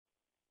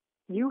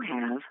You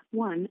have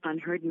one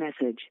unheard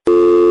message.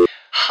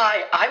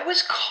 Hi, I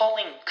was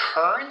calling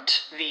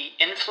Current, the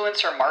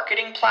influencer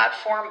marketing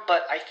platform,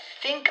 but I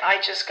think I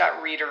just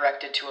got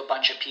redirected to a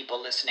bunch of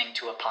people listening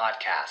to a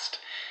podcast.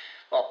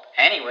 Well,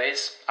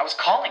 anyways, I was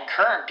calling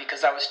Current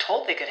because I was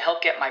told they could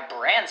help get my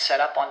brand set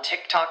up on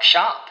TikTok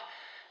Shop,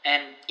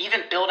 and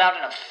even build out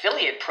an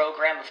affiliate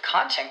program of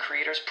content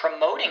creators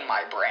promoting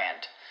my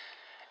brand,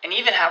 and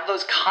even have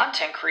those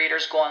content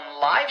creators go on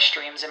live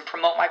streams and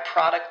promote my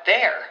product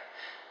there.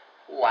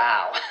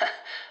 Wow,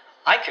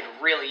 I could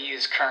really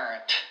use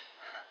Current.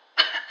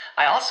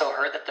 I also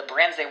heard that the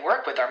brands they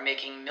work with are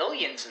making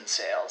millions in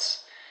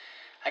sales.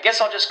 I guess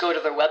I'll just go to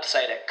their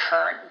website at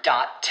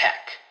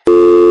current.tech.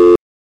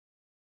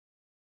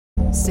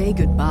 Say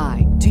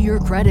goodbye to your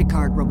credit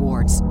card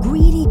rewards.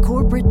 Greedy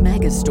corporate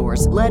mega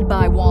stores, led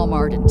by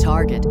Walmart and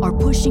Target, are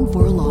pushing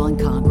for a law in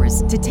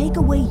Congress to take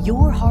away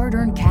your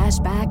hard-earned cash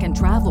back and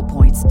travel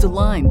points to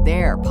line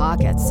their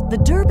pockets. The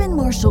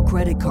Durbin-Marshall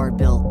credit card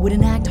bill would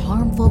enact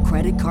harmful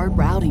credit card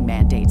routing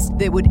mandates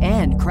that would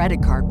end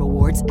credit card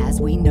rewards as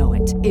we know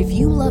it. If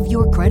you love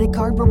your credit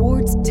card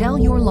rewards, tell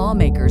your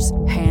lawmakers,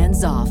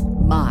 hands off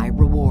my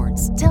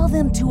rewards. Tell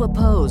them to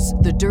oppose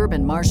the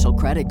Durbin-Marshall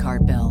credit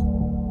card bill.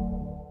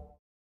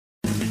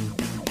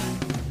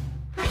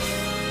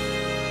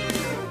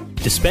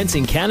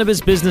 Dispensing cannabis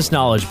business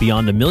knowledge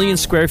beyond a million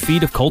square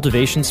feet of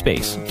cultivation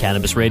space,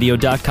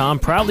 CannabisRadio.com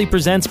proudly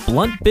presents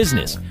Blunt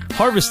Business,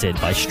 harvested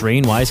by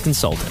Strainwise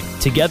Consulting.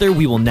 Together,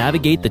 we will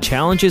navigate the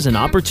challenges and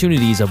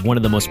opportunities of one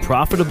of the most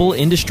profitable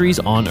industries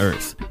on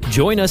earth.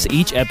 Join us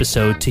each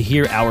episode to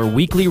hear our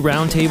weekly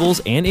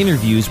roundtables and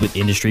interviews with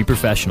industry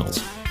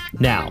professionals.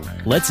 Now,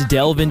 let's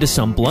delve into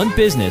some blunt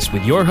business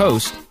with your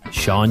host,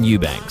 Sean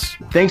Eubanks.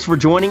 Thanks for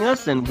joining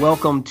us and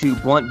welcome to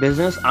Blunt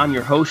Business. I'm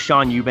your host,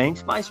 Sean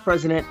Eubanks, Vice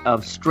President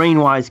of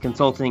Strainwise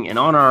Consulting. And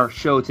on our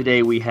show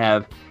today, we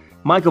have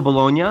Michael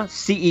Bologna,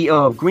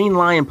 CEO of Green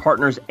Lion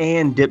Partners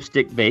and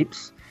Dipstick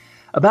Vapes.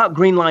 About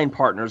Green Lion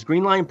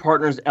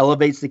Partners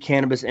elevates the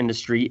cannabis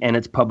industry and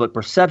its public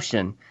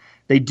perception.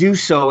 They do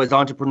so as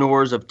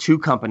entrepreneurs of two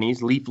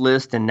companies, Leaf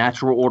List and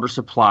Natural Order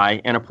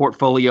Supply, and a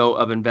portfolio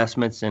of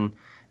investments and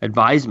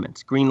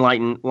advisements. Green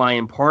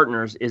Lion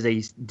Partners is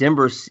a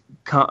Denver,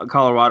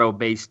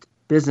 Colorado-based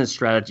business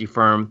strategy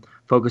firm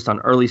focused on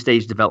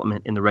early-stage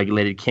development in the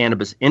regulated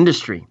cannabis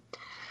industry.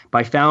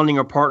 By founding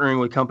or partnering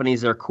with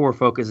companies, their core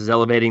focus is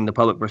elevating the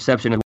public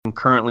perception and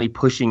currently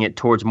pushing it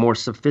towards more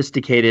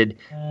sophisticated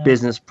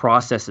business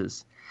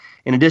processes.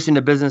 In addition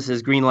to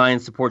businesses, Green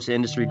Lion supports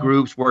industry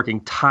groups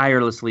working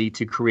tirelessly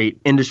to create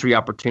industry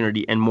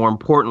opportunity and, more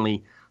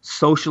importantly,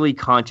 socially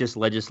conscious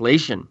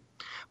legislation.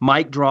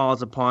 Mike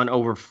draws upon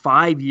over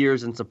 5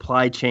 years in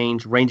supply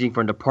chains ranging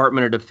from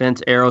Department of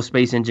Defense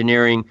aerospace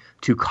engineering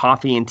to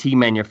coffee and tea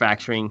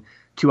manufacturing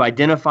to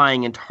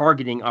identifying and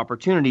targeting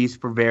opportunities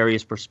for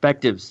various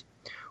perspectives.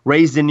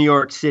 Raised in New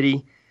York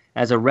City,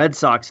 as a Red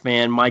Sox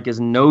fan, Mike is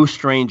no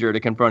stranger to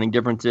confronting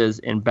differences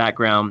in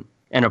background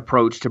and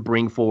approach to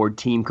bring forward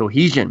team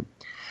cohesion.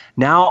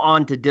 Now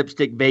on to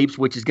Dipstick Vapes,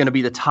 which is going to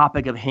be the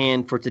topic of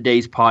hand for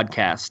today's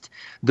podcast.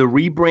 The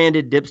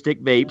rebranded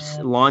Dipstick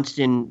Vapes launched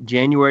in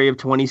January of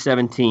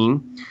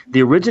 2017.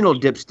 The original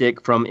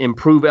Dipstick from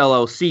Improve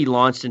LLC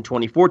launched in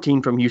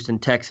 2014 from Houston,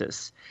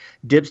 Texas.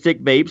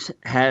 Dipstick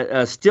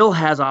Vapes still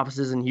has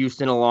offices in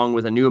Houston along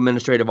with a new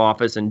administrative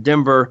office in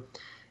Denver,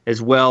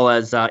 as well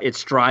as it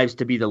strives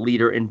to be the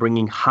leader in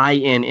bringing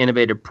high-end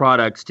innovative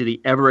products to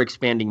the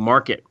ever-expanding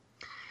market.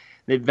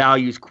 It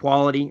values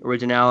quality,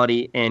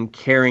 originality, and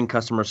caring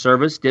customer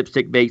service.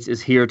 Dipstick Vapes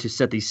is here to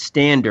set the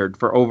standard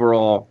for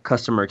overall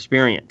customer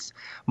experience.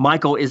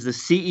 Michael is the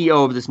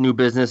CEO of this new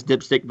business,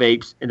 Dipstick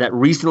Vapes, that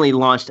recently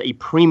launched a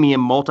premium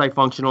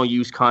multifunctional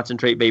use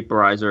concentrate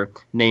vaporizer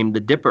named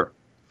the Dipper.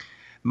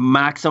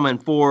 Maxim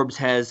and Forbes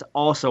has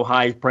also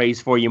high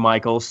praise for you,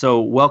 Michael. So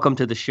welcome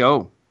to the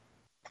show.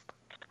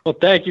 Well,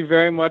 thank you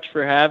very much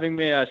for having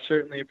me. I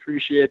certainly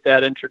appreciate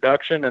that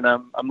introduction, and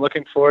I'm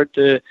looking forward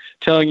to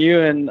telling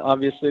you and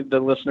obviously the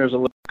listeners a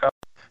little bit.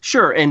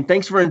 Sure, and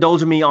thanks for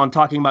indulging me on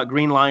talking about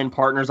Green Lion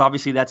Partners.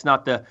 Obviously, that's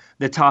not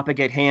the topic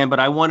at hand, but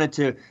I wanted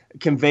to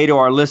convey to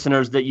our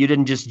listeners that you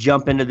didn't just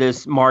jump into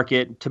this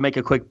market to make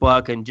a quick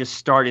buck and just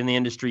start in the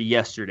industry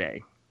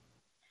yesterday.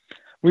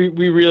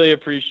 We really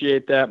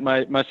appreciate that.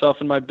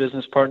 Myself and my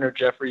business partner,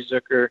 Jeffrey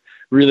Zucker,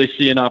 really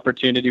see an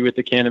opportunity with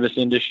the cannabis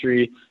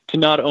industry to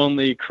not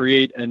only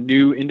create a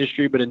new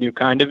industry, but a new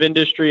kind of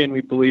industry. And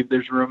we believe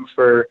there's room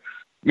for,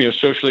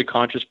 socially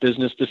conscious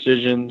business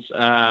decisions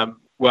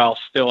while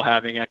still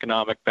having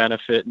economic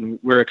benefit. And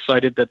we're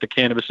excited that the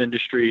cannabis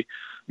industry,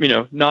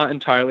 not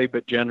entirely,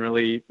 but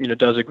generally,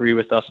 does agree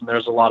with us. And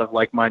there's a lot of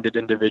like-minded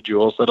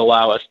individuals that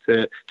allow us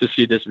to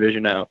see this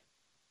vision out.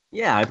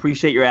 Yeah, I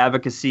appreciate your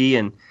advocacy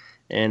and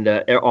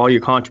all your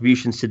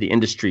contributions to the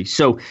industry.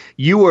 So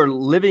you were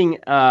living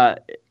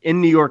in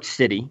New York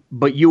City,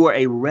 but you were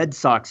a Red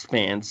Sox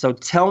fan. So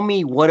tell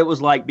me what it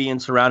was like being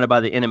surrounded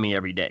by the enemy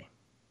every day.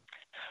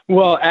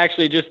 Well,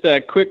 actually, just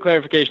a quick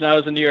clarification. I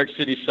was a New York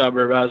City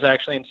suburb. I was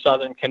actually in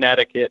southern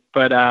Connecticut,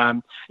 but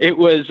it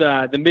was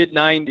the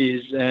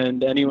mid-'90s,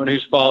 and anyone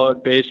who's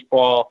followed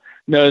baseball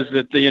knows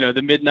that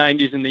the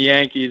mid-'90s and the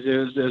Yankees,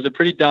 it was a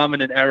pretty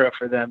dominant era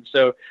for them.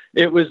 So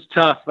it was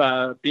tough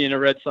being a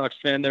Red Sox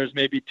fan. There was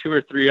maybe 2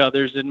 or 3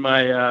 others in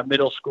my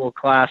middle school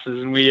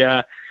classes, and we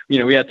had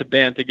to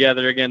band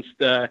together against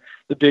the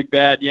big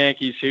bad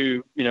Yankees,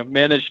 who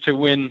managed to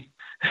win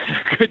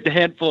a good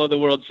handful of the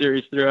World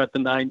Series throughout the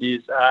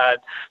 '90s.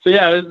 So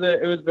yeah,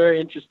 it was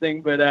very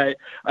interesting, but I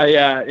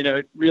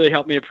it really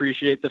helped me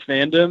appreciate the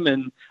fandom.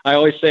 And I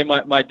always say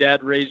my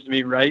dad raised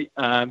me right.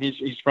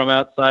 He's from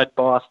outside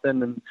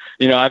Boston,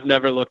 and I've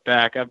never looked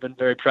back. I've been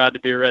very proud to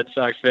be a Red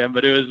Sox fan,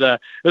 but it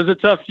was a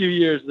tough few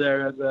years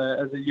there as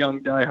a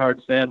young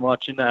diehard fan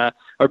watching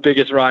our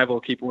biggest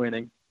rival keep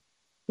winning.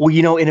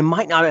 Well, and it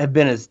might not have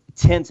been as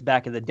tense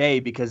back in the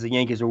day because the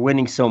Yankees were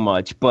winning so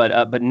much,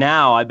 but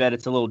now I bet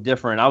it's a little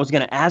different. I was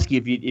going to ask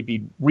you if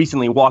you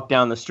recently walked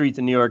down the streets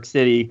in New York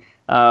City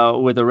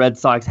with a Red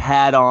Sox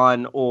hat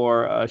on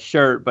or a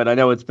shirt, but I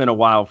know it's been a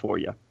while for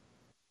you.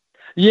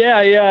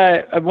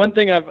 Yeah. One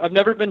thing I've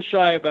never been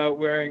shy about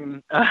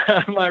wearing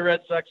my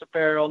Red Sox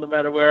apparel, no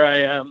matter where I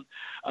am.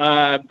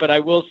 But I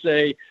will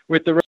say,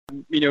 with the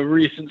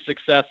recent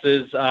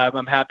successes,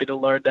 I'm happy to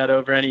learn that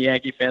over any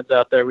Yankee fans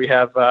out there. We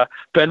have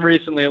been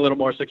recently a little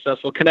more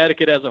successful.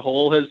 Connecticut as a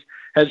whole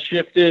has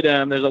shifted.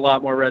 There's a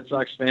lot more Red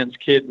Sox fans,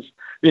 kids,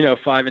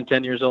 5 and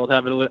 10 years old,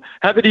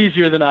 have it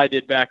easier than I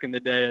did back in the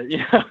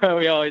day.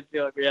 We always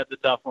feel like we had the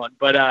tough one,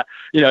 but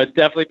it's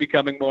definitely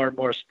becoming more and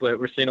more split.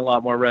 We're seeing a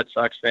lot more Red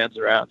Sox fans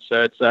around,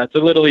 so it's a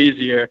little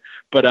easier.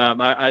 But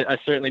I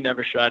certainly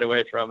never shied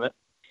away from it.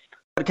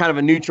 Kind of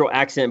a neutral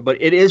accent,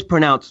 but it is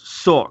pronounced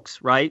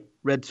Sox, right?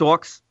 Red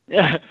Sox.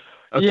 Yeah.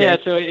 Okay. Yeah,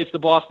 so it's the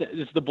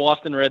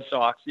Boston Red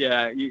Sox.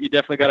 Yeah, you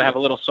definitely got to have a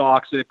little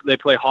Sox. They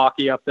play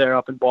hockey up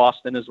in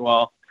Boston as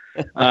well.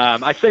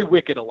 I say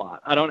wicked a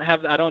lot. I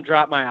don't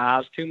drop my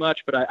R's too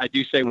much, but I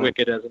do say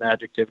wicked as an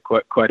adjective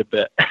quite a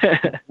bit.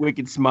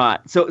 Wicked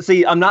smart. So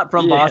see, I'm not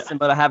from Boston,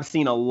 but I have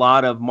seen a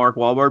lot of Mark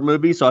Wahlberg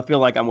movies, so I feel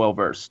like I'm well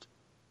versed.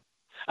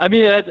 I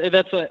mean,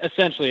 that's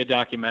essentially a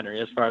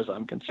documentary as far as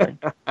I'm concerned.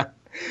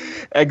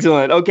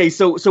 Excellent. Okay,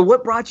 so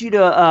what brought you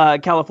to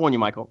California,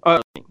 Michael?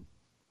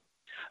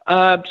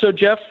 So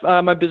Jeff,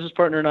 my business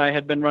partner, and I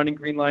had been running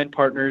Green Lion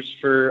Partners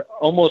for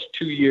almost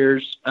 2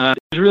 years. It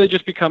was really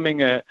just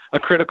becoming a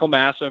critical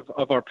mass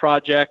of our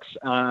projects,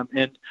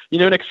 and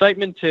an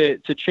excitement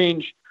to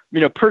change.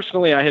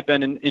 Personally, I had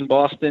been in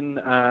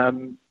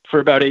Boston for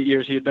about 8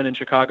 years. He had been in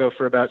Chicago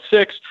for about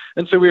 6,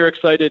 and so we were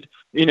excited,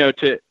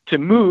 to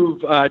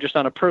move just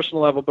on a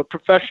personal level. But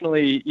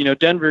professionally,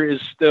 Denver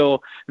is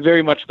still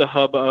very much the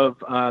hub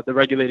of the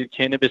regulated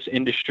cannabis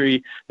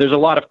industry. There's a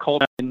lot of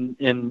culture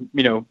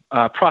in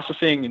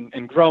processing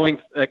and growing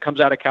that comes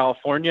out of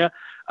California.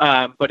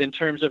 But in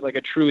terms of like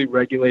a truly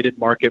regulated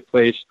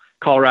marketplace,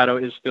 Colorado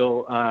is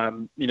still,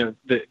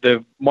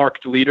 the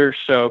marked leader.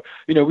 So,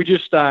 we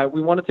just,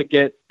 we wanted to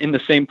get in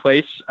the same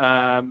place,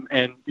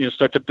 and,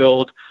 start to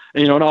build,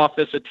 an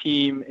office, a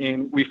team.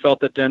 And we felt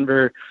that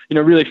Denver,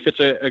 really fits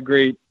a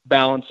great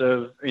balance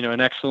of,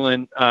 an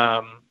excellent,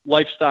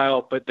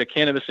 lifestyle, but the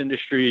cannabis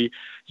industry,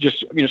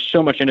 just,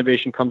 so much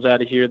innovation comes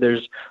out of here.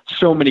 There's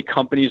so many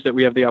companies that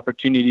we have the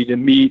opportunity to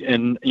meet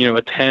and,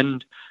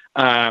 attend,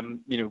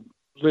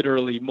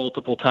 literally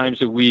multiple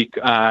times a week,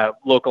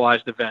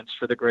 localized events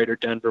for the greater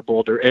Denver,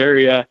 Boulder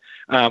area,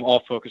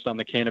 all focused on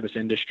the cannabis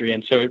industry.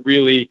 And so it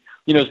really,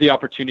 is the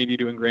opportunity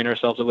to ingrain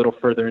ourselves a little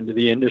further into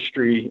the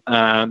industry.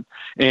 And,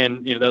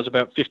 that was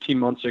about 15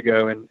 months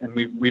ago, and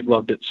we've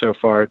loved it so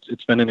far.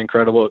 It's been an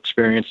incredible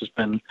experience. It's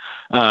been,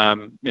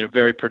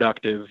 very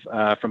productive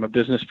from a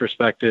business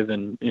perspective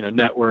and,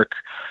 network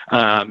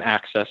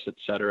access, et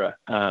cetera.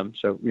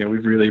 So,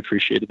 we've really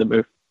appreciated the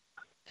move.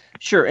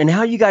 Sure. And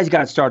how you guys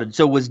got started?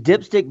 So was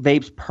Dipstick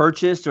Vapes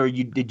purchased, or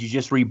did you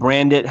just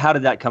rebrand it? How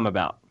did that come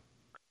about?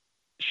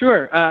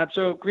 Sure.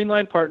 So Green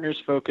Lion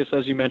Partners' focus,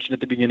 as you mentioned at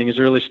the beginning, is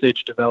early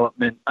stage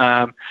development.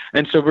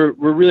 And so we're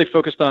really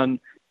focused on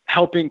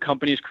helping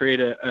companies create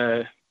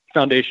a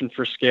foundation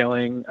for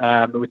scaling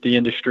with the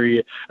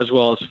industry, as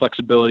well as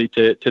flexibility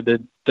to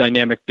the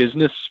dynamic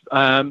business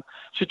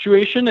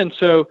situation. And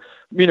so,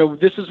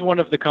 this is one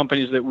of the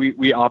companies that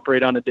we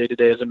operate on a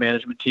day-to-day as a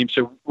management team.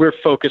 So we're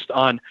focused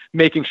on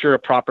making sure a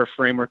proper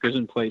framework is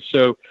in place.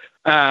 So,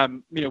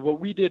 what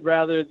we did,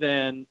 rather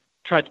than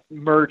try to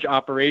merge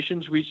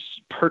operations, we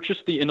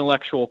purchased the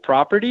intellectual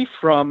property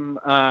from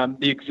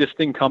the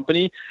existing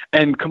company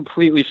and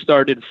completely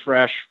started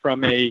fresh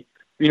from a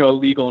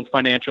legal and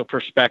financial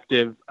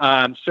perspective.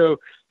 So,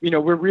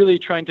 we're really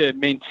trying to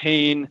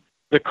maintain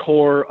the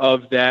core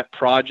of that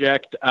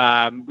project.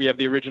 We have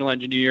the original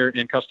engineer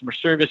and customer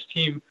service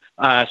team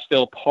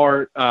still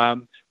part.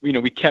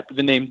 We kept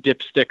the name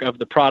Dipstick of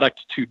the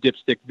product to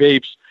Dipstick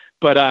Vapes,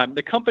 but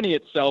the company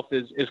itself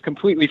is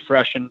completely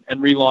fresh and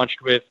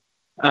relaunched with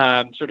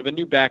sort of a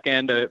new back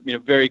end,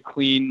 very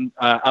clean,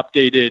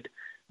 updated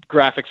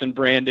graphics and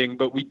branding.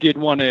 But we did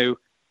want to,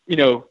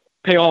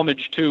 pay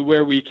homage to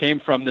where we came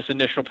from, this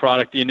initial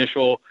product, the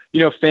initial,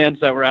 fans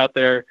that were out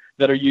there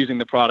that are using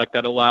the product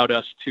that allowed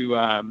us to,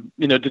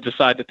 to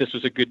decide that this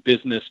was a good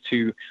business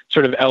to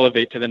sort of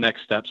elevate to the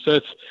next step. So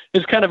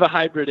it's kind of a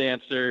hybrid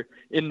answer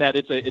in that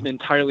it's an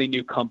entirely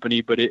new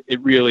company, but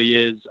it really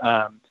is,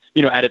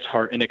 at its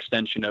heart, an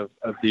extension of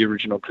the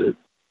original two.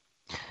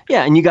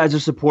 Yeah, and you guys are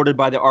supported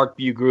by the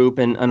ArcView Group,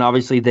 and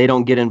obviously they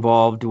don't get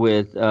involved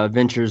with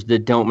ventures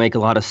that don't make a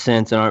lot of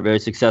sense and aren't very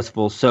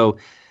successful. So,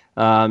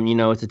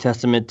 it's a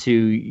testament to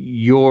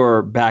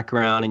your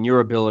background and your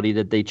ability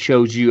that they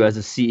chose you as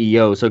a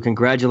CEO. So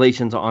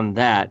congratulations on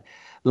that.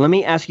 Let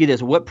me ask you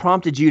this. What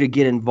prompted you to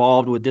get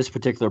involved with this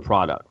particular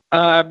product?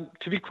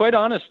 To be quite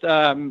honest,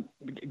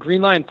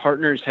 Green Li-ion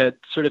Partners had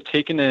sort of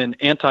taken an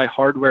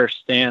anti-hardware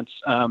stance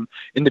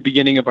in the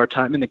beginning of our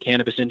time in the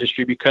cannabis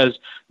industry, because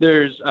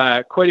there's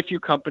quite a few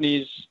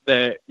companies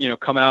that,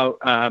 come out.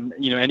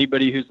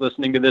 Anybody who's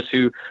listening to this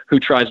who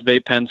tries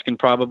vape pens can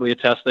probably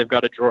attest they've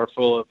got a drawer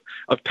full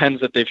of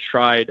pens that they've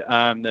tried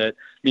that,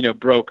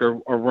 broke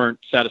or weren't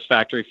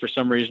satisfactory for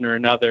some reason or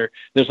another.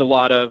 There's a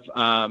lot of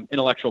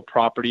intellectual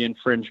property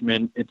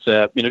infringement. It's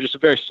just a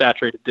very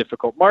saturated,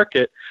 difficult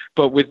market.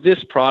 But with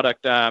this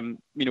product,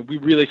 we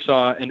really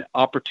saw an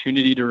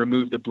opportunity to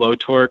remove the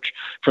blowtorch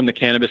from the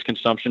cannabis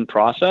consumption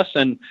process.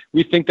 And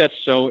we think that's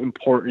so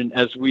important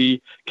as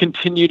we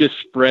continue to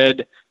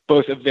spread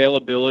both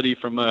availability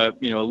from a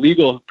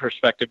legal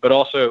perspective, but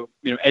also,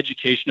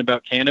 education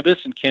about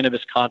cannabis and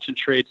cannabis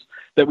concentrates,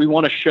 that we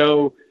want to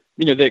show,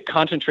 that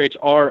concentrates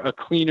are a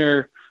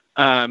cleaner,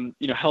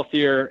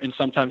 healthier and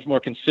sometimes more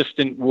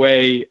consistent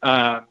way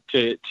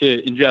to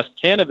ingest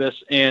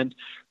cannabis. And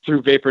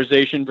through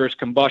vaporization versus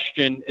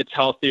combustion, it's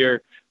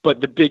healthier. But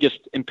the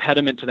biggest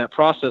impediment to that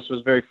process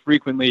was very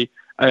frequently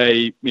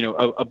a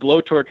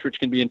blowtorch, which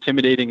can be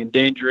intimidating and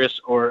dangerous,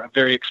 or a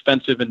very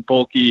expensive and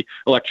bulky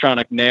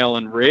electronic nail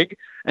and rig.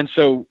 And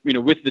so,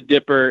 with the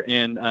Dipper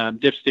and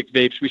Dipstick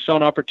vapes, we saw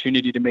an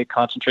opportunity to make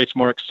concentrates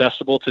more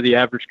accessible to the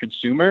average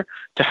consumer,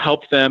 to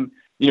help them,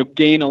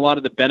 gain a lot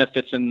of the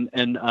benefits and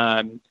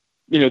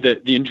the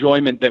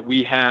enjoyment that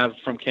we have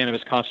from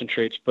cannabis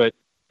concentrates, but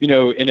in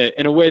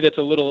a way that's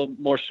a little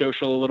more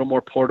social, a little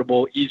more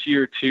portable,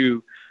 easier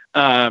to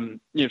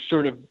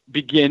sort of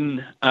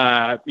begin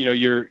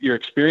your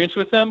experience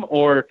with them.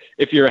 Or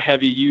if you're a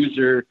heavy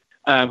user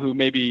who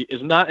maybe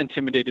is not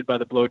intimidated by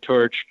the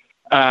blowtorch,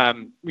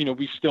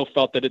 we still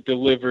felt that it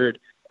delivered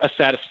a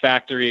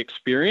satisfactory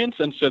experience,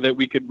 and so that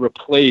we could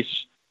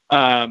replace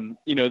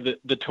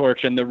the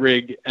torch and the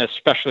rig,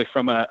 especially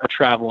from a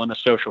travel and a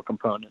social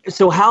component.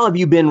 So how have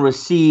you been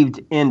received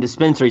in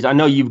dispensaries? I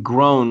know you've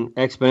grown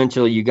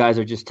exponentially. You guys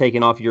are just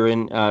taking off. You're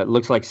in,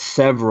 looks like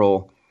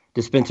several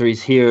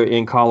dispensaries here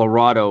in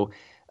Colorado.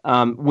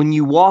 When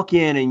you walk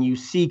in and you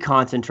see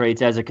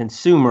concentrates as a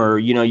consumer,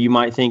 you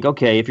might think,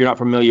 okay, if you're not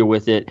familiar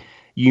with it,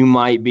 you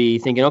might be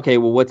thinking, okay,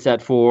 well, what's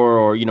that for?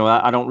 Or,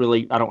 I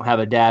don't have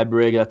a dab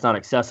rig. That's not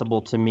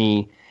accessible to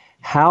me.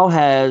 How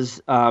has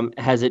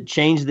it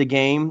changed the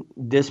game,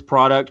 this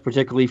product,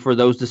 particularly for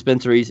those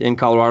dispensaries in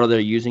Colorado that are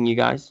using you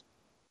guys?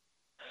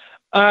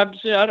 So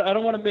I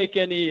don't want to make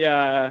any,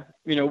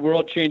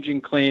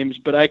 world-changing claims,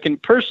 but I can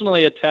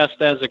personally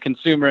attest as a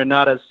consumer and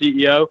not as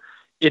CEO,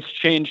 it's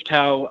changed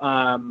how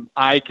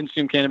I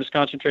consume cannabis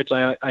concentrates.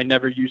 I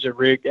never use a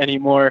rig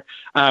anymore.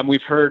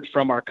 We've heard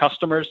from our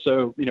customers.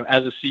 So,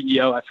 as a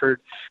CEO, I've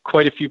heard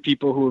quite a few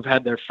people who have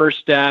had their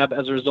first dab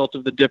as a result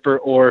of the Dipper,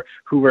 or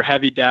who were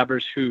heavy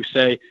dabbers, who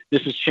say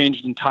this has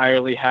changed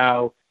entirely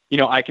how,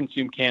 I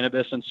consume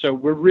cannabis. And so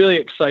we're really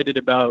excited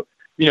about,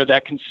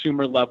 that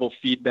consumer level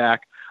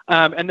feedback.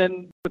 And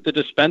then with the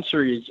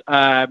dispensaries,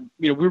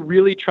 we're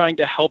really trying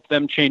to help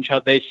them change how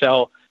they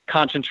sell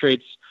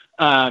concentrates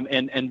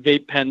and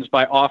vape pens,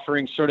 by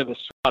offering sort of a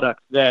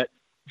product that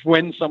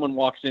when someone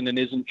walks in and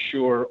isn't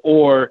sure,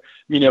 or,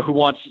 who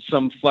wants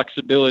some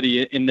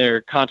flexibility in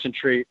their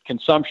concentrate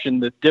consumption,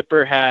 the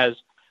Dipper has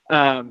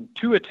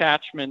two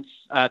attachments,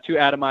 two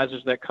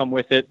atomizers that come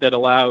with it that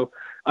allow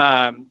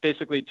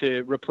basically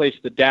to replace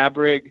the dab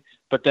rig.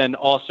 But then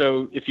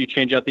also, if you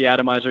change out the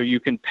atomizer, you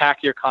can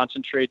pack your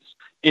concentrates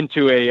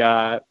into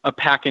a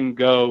pack and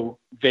go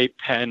vape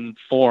pen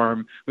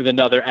form with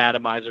another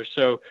atomizer.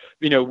 So,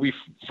 we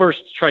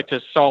first tried to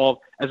solve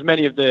as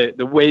many of the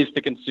ways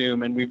to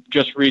consume, and we've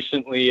just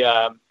recently,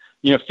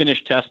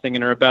 finished testing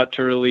and are about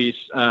to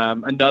release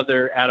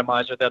another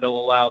atomizer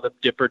that'll allow the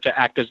Dipper to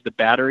act as the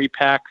battery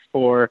pack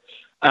for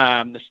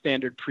the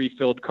standard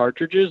pre-filled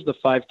cartridges, the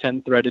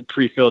 510 threaded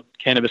pre-filled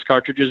cannabis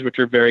cartridges, which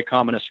are very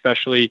common,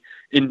 especially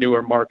in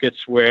newer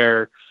markets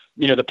where,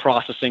 the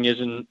processing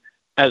isn't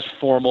as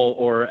formal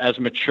or as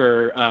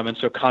mature, and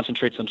so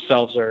concentrates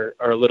themselves are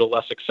a little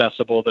less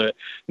accessible.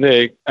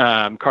 The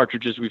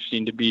cartridges we've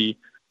seen to be,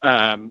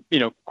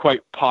 quite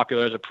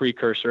popular as a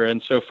precursor.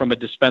 And so from a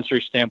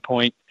dispensary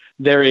standpoint,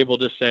 they're able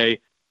to say,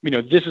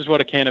 this is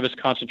what a cannabis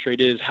concentrate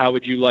is. How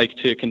would you like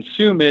to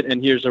consume it?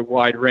 And here's a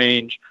wide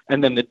range.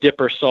 And then the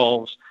Dipper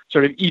solves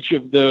sort of each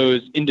of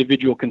those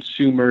individual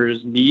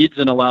consumers' needs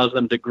and allows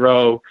them to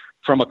grow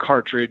from a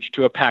cartridge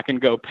to a pack and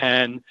go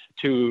pen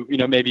to,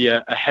 maybe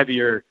a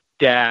heavier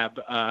dab,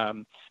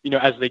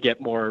 as they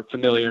get more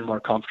familiar and more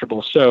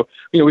comfortable. So,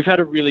 we've had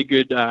a really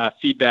good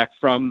feedback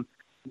from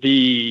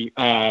the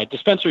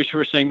dispensaries who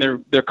are saying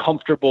they're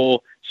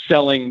comfortable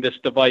selling this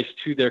device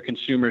to their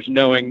consumers,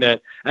 knowing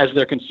that as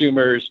their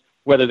consumers,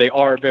 whether they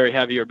are very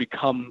heavy or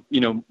become,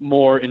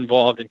 more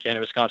involved in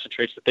cannabis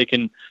concentrates, that they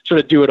can sort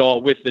of do it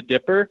all with the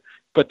dipper.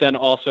 But then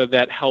also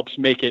that helps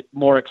make it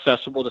more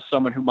accessible to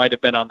someone who might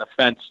have been on the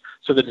fence,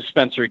 so the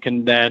dispensary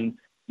can then,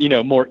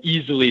 more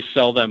easily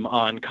sell them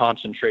on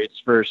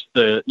concentrates versus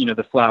the,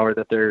 the flower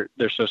that they're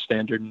so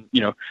standard and,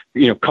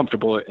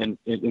 comfortable in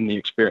the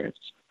experience.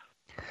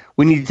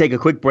 We need to take a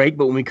quick break,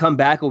 but when we come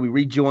back, we'll be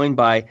rejoined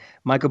by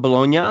Michael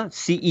Bologna,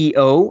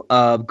 CEO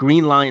of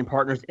Green Lion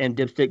Partners and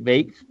Dipstick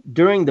Vapes.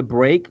 During the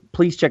break,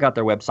 please check out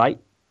their website,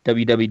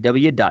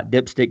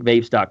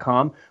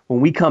 www.dipstickvapes.com. When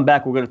we come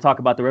back, we're going to talk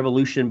about the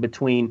revolution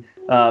between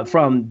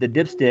from the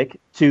dipstick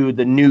to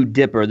the new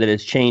dipper that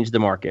has changed the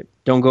market.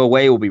 Don't go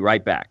away. We'll be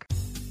right back.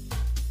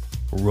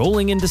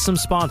 Rolling into some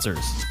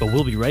sponsors, but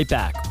we'll be right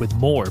back with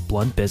more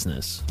Blunt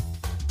Business.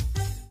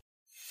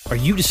 Are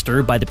you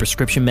disturbed by the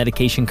prescription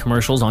medication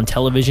commercials on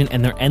television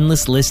and their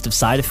endless list of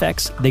side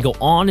effects? They go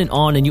on,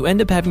 and you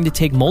end up having to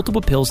take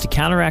multiple pills to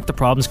counteract the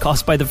problems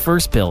caused by the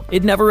first pill.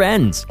 It never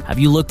ends. Have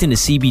you looked into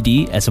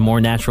CBD as a more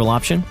natural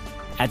option?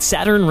 At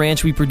Saturn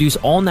Ranch, we produce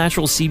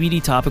all-natural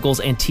CBD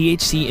topicals and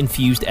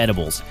THC-infused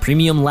edibles.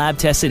 Premium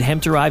lab-tested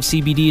hemp-derived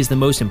CBD is the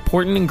most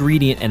important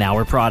ingredient in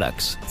our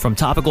products. From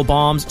topical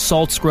balms,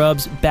 salt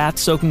scrubs,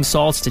 bath-soaking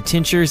salts to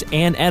tinctures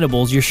and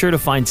edibles, you're sure to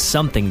find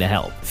something to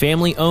help.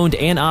 Family-owned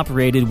and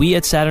operated, we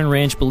at Saturn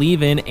Ranch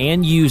believe in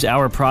and use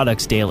our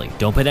products daily.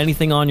 Don't put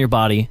anything on your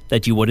body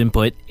that you wouldn't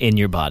put in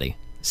your body.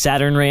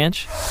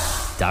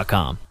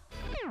 SaturnRanch.com.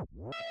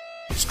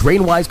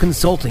 Strainwise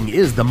Consulting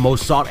is the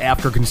most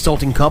sought-after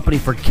consulting company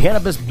for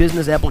cannabis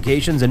business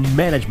applications and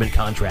management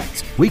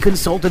contracts. We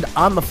consulted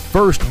on the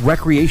first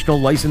recreational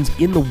license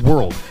in the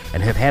world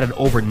and have had an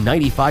over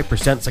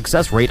 95%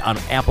 success rate on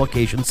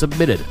applications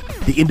submitted.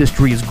 The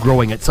industry is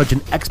growing at such an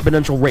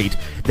exponential rate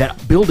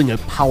that building a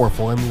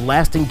powerful and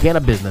lasting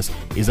cannabis business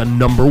is a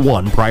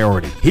 #1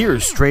 priority.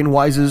 Here's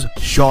Strainwise's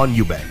Sean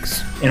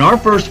Eubanks. In our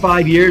first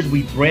 5 years,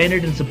 we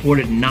branded and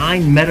supported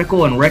 9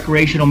 medical and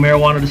recreational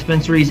marijuana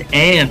dispensaries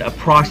and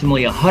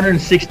approximately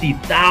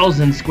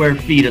 160,000 square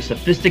feet of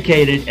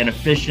sophisticated and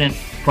efficient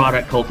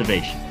product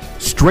cultivation.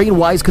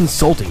 Strainwise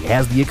Consulting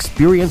has the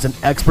experience and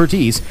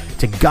expertise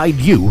to guide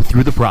you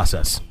through the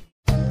process.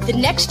 The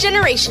next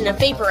generation of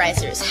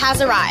vaporizers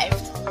has arrived.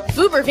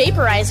 Vuber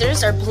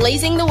vaporizers are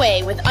blazing the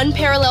way with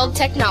unparalleled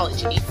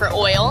technology for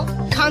oil,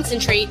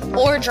 concentrate,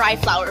 or dry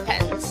flower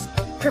pens.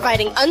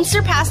 Providing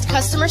unsurpassed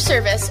customer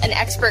service and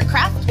expert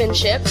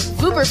craftsmanship,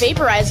 Vuber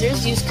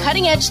vaporizers use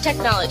cutting-edge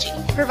technology,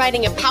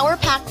 providing a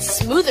power-packed,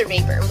 smoother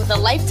vapor with a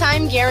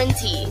lifetime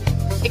guarantee.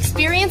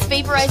 Experience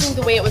vaporizing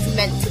the way it was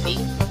meant to be.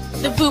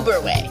 The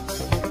Vuber way.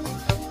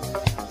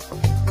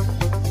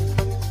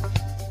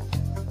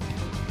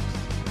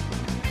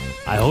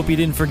 I hope you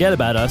didn't forget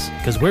about us,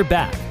 because we're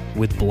back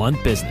with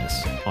Blunt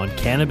Business on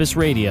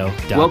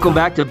CannabisRadio.com. Welcome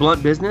back to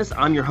Blunt Business.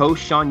 I'm your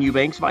host, Sean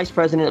Eubanks, Vice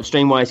President of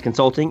Strainwise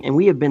Consulting, and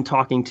we have been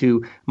talking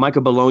to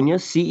Michael Bologna,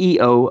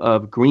 CEO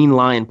of Green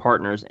Lion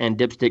Partners and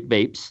Dipstick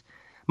Vapes.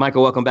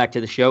 Michael, welcome back to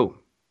the show.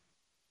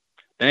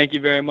 Thank you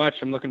very much.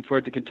 I'm looking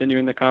forward to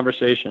continuing the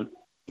conversation.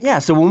 Yeah,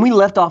 so when we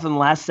left off in the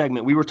last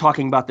segment, we were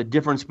talking about the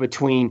difference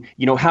between,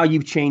 how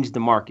you've changed the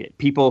market.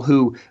 People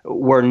who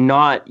were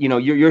not,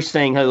 you're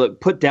saying, hey, look,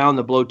 put down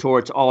the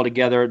blowtorch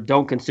altogether.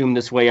 Don't consume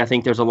this way. I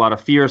think there's a lot of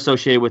fear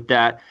associated with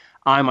that.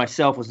 I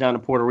myself was down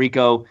in Puerto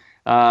Rico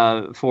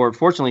for,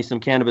 fortunately,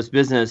 some cannabis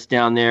business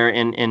down there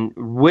and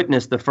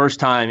witnessed the first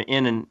time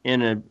in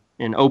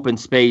an open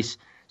space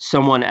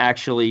someone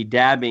actually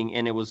dabbing,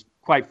 and it was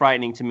quite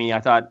frightening to me. I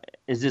thought,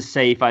 is this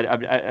safe?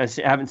 I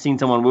haven't seen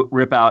someone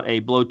rip out a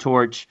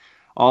blowtorch.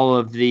 All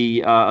of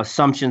the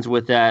assumptions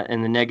with that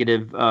and the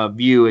negative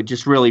view, it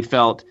just really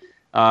felt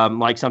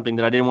like something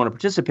that I didn't want to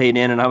participate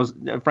in, and I was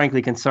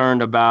frankly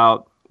concerned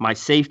about my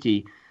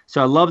safety.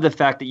 So I love the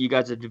fact that you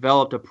guys have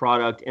developed a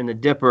product in the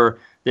dipper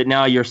that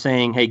now you're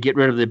saying, hey, get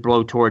rid of the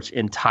blowtorch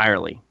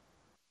entirely.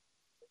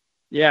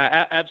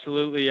 Yeah,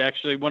 absolutely.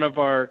 Actually, one of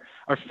our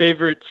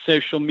favorite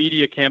social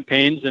media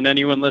campaigns, and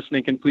anyone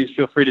listening can please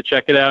feel free to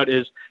check it out,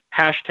 is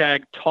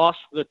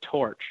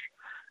 #TossTheTorch.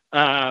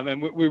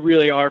 And we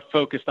really are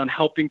focused on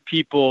helping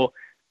people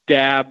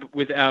dab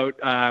without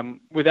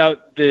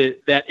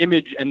that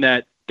image and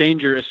that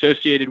danger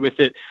associated with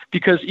it.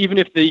 Because even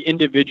if the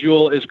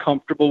individual is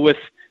comfortable with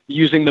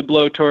using the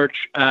blowtorch,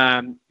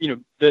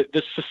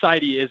 the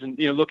society isn't.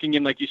 Looking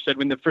in, like you said,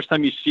 when the first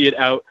time you see it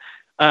out,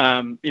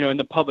 in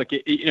the public,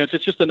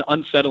 it's just an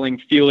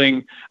unsettling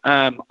feeling.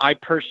 I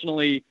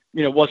personally,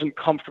 wasn't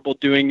comfortable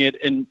doing it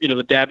and,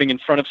 the dabbing in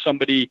front of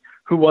somebody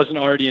who wasn't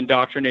already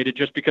indoctrinated,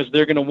 just because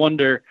they're going to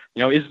wonder,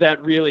 is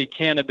that really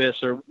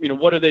cannabis, or,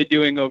 what are they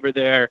doing over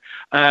there?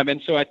 And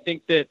so I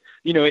think that,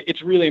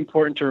 it's really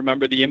important to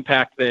remember the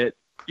impact that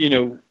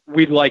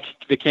we'd like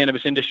the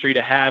cannabis industry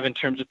to have in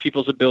terms of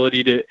people's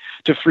ability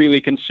to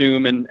freely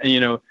consume and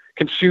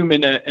consume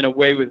in a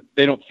way where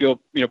they don't feel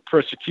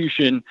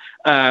persecution,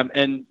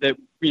 and that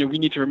we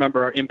need to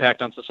remember our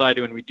impact on society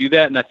when we do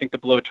that. And I think the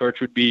blowtorch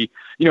would be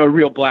a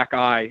real black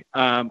eye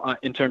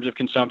in terms of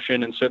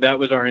consumption. And so that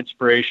was our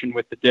inspiration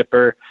with the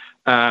Dipper,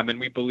 and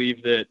we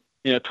believe that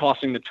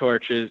tossing the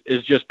torch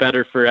is just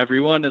better for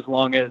everyone, as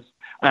long as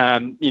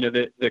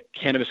the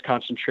cannabis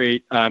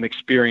concentrate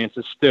experience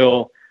is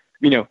still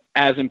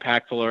as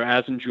impactful or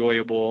as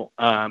enjoyable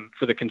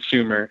for the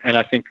consumer. And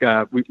I think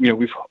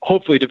we've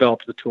hopefully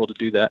developed the tool to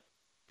do that.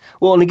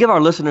 Well, and to give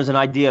our listeners an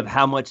idea of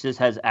how much this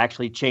has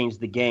actually changed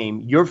the game,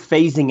 you're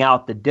phasing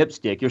out the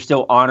dipstick. You're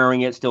still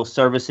honoring it, still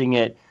servicing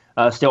it,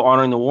 still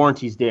honoring the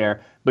warranties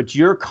there, but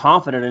you're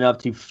confident enough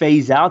to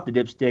phase out the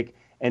dipstick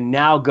and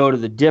now go to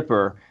the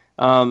Dipper.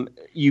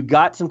 You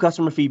got some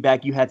customer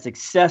feedback. You had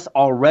success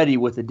already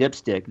with the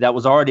dipstick. That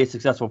was already a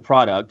successful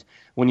product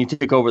when you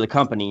took over the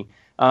company.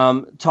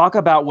 Talk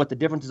about what the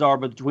differences are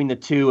between the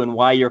two and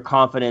why you're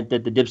confident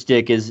that the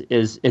dipstick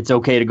it's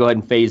okay to go ahead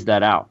and phase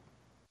that out.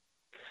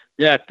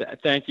 Yeah,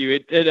 thank you.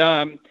 It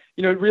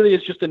really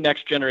is just a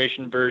next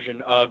generation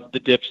version of the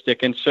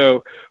dipstick. And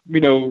so,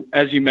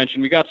 as you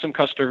mentioned, we got some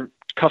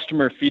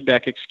customer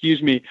feedback,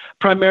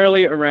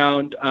 primarily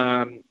around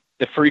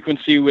the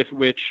frequency with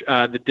which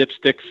the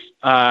dipstick's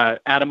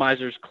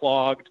atomizers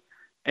clogged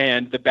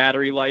and the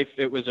battery life.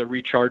 It was a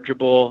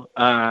removable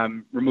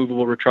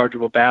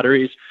rechargeable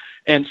batteries.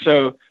 And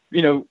so,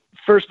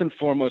 first and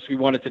foremost, we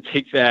wanted to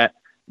take that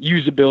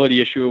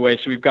usability issue away.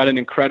 So we've got an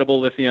incredible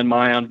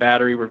lithium-ion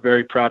battery. We're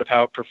very proud of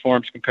how it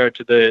performs compared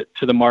to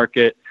the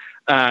market,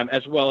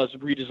 as well as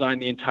redesign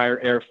the entire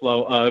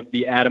airflow of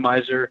the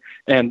atomizer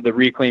and the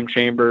reclaim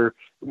chamber,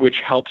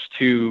 which helps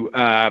to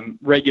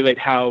regulate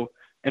how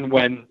and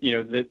when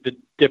the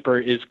Dipper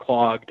is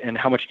clogged and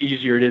how much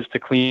easier it is to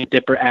clean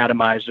Dipper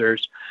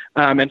atomizers.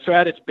 And so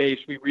at its base,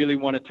 we really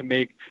wanted to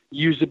make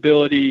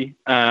usability,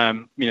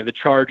 the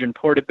charge and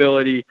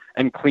portability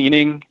and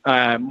cleaning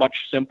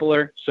much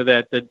simpler, so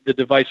that the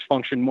device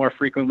functioned more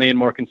frequently and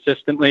more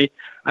consistently.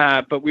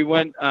 But we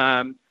went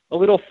a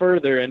little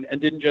further and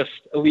didn't just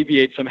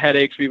alleviate some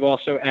headaches. We've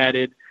also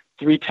added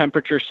 3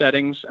 temperature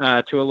settings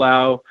to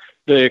allow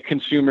the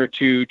consumer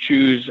to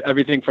choose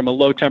everything from a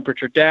low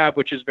temperature dab,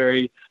 which is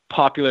very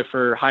popular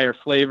for higher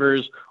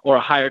flavors, or a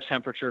higher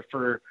temperature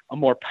for a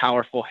more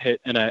powerful hit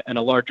and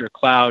a larger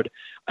cloud.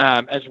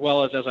 As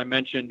well as I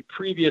mentioned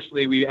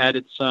previously, we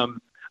added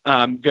some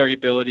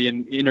variability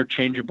in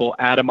interchangeable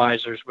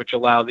atomizers, which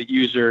allow the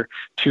user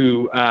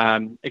to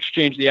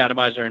exchange the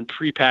atomizer and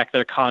pre-pack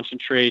their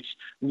concentrates,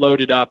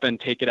 load it up,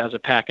 and take it as a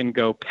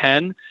pack-and-go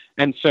pen.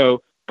 And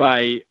so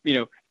by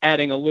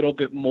adding a little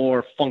bit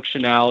more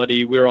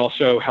functionality, we're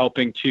also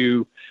helping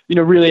to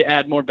really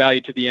add more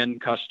value to the end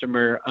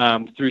customer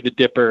through the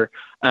Dipper,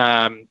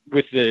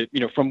 with the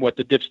from what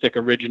the dipstick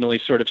originally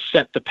sort of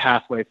set the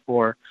pathway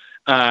for.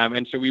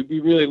 And so we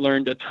really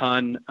learned a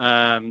ton,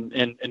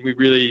 and we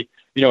really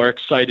are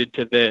excited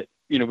to that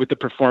with the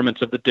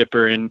performance of the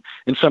Dipper in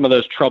some of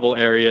those trouble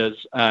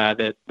areas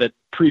that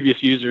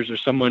previous users or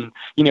someone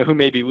who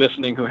may be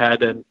listening who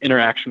had an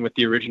interaction with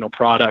the original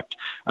product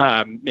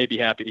may be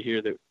happy to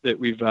hear that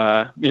we've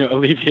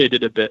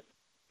alleviated a bit.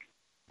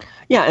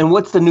 Yeah, and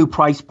what's the new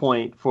price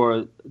point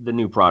for the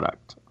new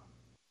product?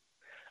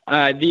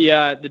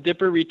 The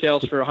Dipper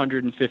retails for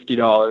 $150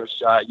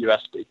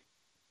 USD.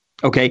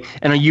 Okay,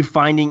 and are you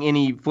finding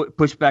any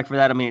pushback for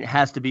that? I mean, it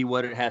has to be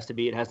what it has to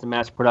be. It has to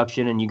mass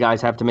production, and you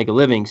guys have to make a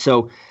living.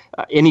 So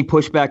any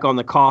pushback on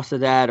the cost of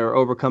that or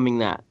overcoming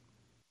that?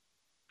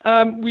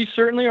 We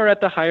certainly are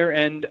at the higher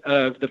end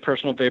of the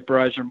personal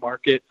vaporizer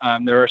market.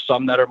 There are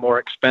some that are more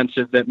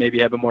expensive that maybe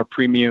have a more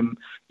premium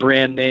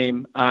brand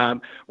name.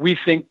 We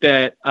think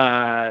that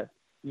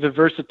the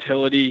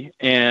versatility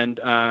and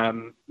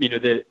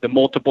the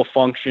multiple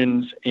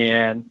functions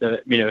and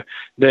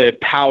the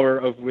power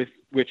of with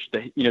which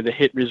the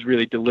hit is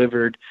really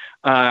delivered,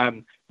 that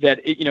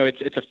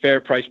it's a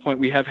fair price point.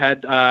 We have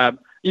had a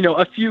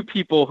few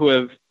people who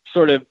have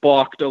sort of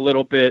balked a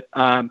little bit,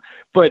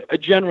 but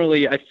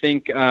generally I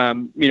think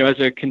as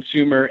a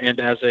consumer and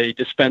as a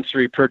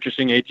dispensary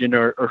purchasing agent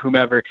or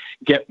whomever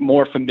get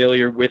more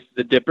familiar with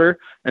the Dipper,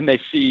 and they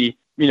see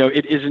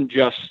it isn't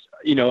just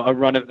a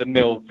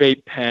run-of-the-mill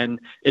vape pen.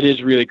 It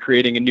is really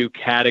creating a new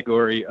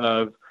category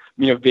of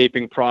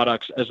vaping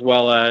products, as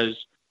well as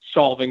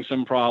solving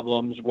some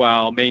problems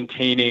while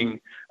maintaining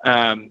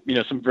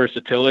some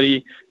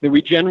versatility. That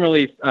we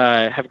generally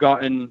have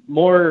gotten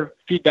more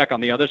feedback on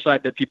the other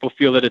side, that people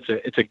feel that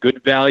it's a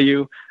good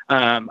value.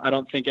 I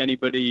don't think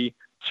anybody,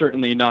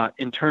 certainly not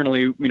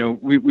internally,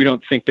 we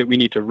don't think that we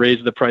need to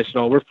raise the price at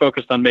all. We're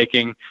focused on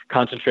making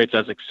concentrates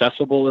as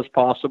accessible as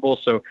possible.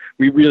 So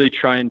we really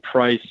try and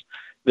price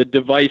the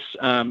device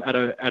at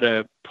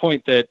a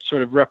point that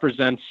sort of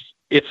represents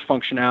its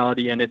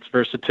functionality and its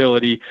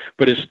versatility,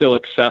 but is still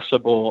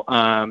accessible.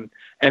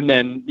 And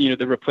then,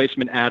 the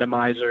replacement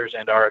atomizers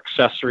and our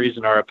accessories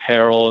and our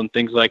apparel and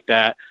things like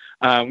that,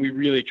 we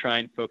really try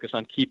and focus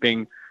on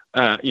keeping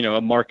a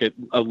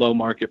low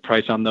market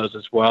price on those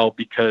as well,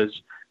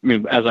 because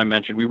as I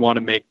mentioned, we want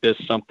to make this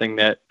something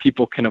that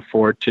people can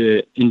afford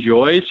to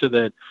enjoy, so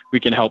that we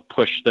can help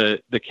push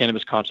the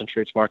cannabis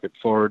concentrates market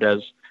forward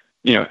as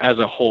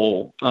a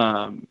whole.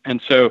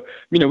 And so,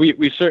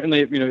 we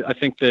certainly, I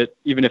think that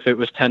even if it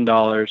was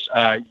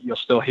 $10, you'll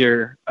still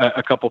hear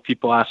a couple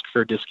people ask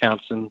for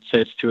discounts and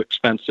say it's too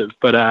expensive.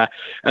 But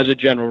as a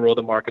general rule,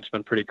 the market's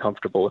been pretty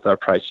comfortable with our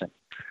pricing.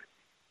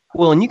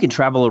 Well, and you can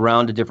travel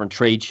around to different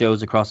trade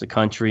shows across the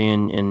country,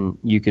 and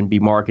you can be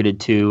marketed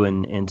to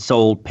and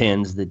sold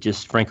pens that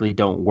just frankly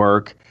don't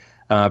work.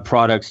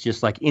 Products,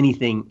 just like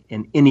anything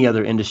in any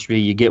other industry,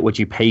 you get what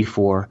you pay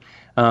for.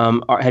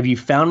 Have you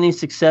found any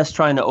success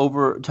trying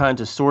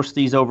to source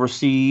these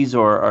overseas,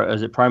 or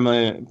is it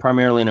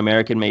primarily an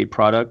American-made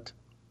product?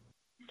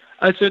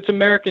 So it's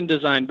American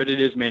designed, but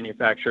it is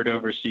manufactured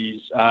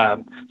overseas,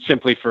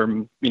 simply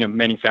for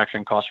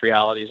manufacturing cost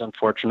realities,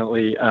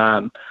 unfortunately.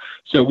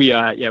 So we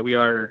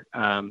are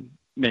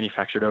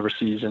manufactured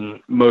overseas,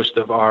 and most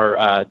of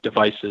our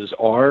devices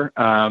are.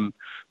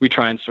 We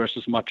try and source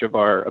as much of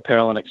our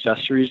apparel and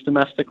accessories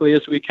domestically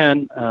as we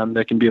can.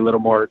 That can be a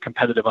little more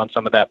competitive on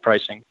some of that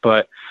pricing,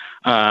 but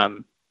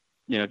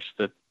just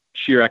the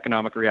sheer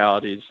economic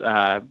realities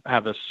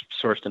have us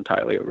sourced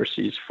entirely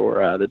overseas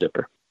for the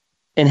Dipper.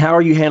 And how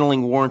are you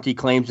handling warranty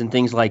claims and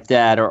things like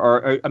that?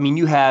 Or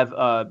you have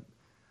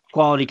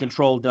quality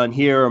control done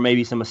here, or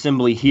maybe some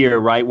assembly here,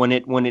 right? When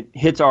it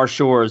hits our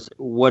shores,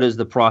 what is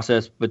the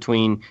process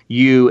between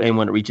you and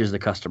when it reaches the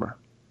customer?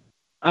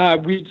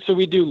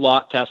 We do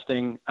lot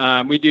testing.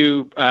 We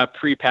do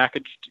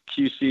pre-packaged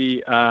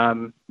QC,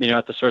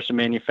 at the source of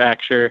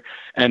manufacture,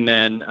 and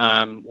then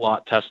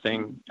lot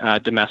testing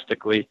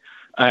domestically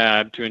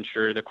to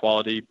ensure the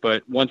quality.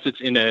 But once it's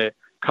in a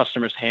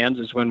customer's hands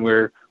is when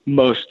we're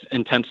most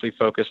intensely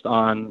focused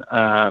on,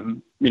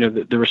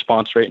 the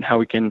response rate and how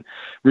we can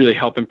really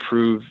help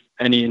improve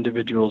any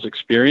individual's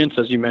experience.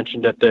 As you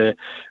mentioned at the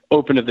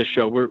open of the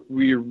show, we're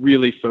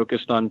really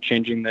focused on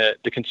changing the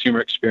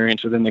consumer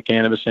experience within the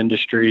cannabis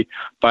industry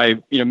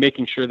by,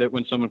 making sure that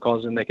when someone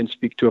calls in, they can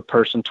speak to a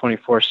person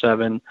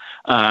 24/7.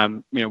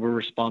 We're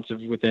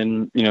responsive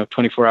within,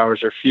 24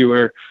 hours or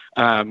fewer.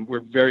 We're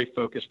very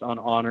focused on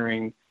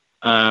honoring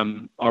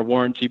our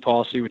warranty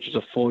policy, which is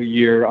a full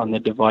year on the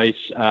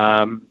device.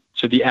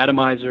 So the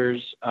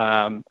atomizers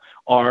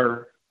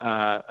are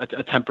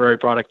a temporary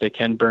product. They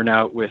can burn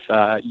out with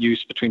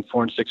use between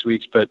 4 and 6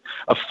 weeks, but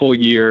a full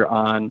year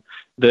on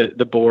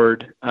the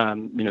board,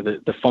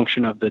 the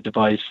function of the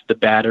device, the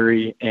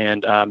battery,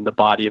 and the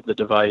body of the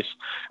device,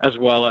 as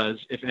well as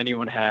if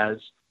anyone has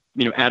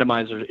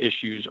atomizer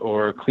issues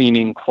or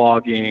cleaning,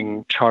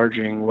 clogging,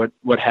 charging,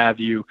 what have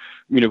you.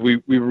 We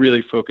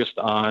really focused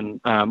on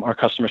our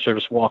customer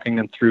service, walking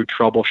them through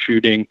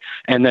troubleshooting.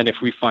 And then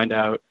if we find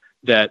out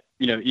that,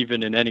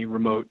 even in any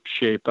remote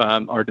shape,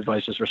 our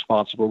device is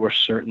responsible, we're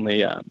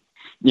certainly,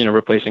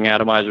 replacing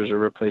atomizers or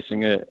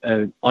replacing a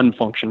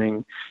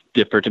unfunctioning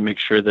dipper to make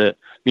sure that,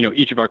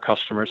 each of our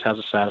customers has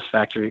a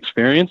satisfactory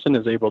experience and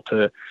is able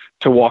to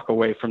walk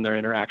away from their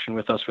interaction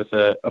with us with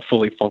a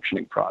fully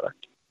functioning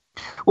product.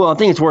 Well, I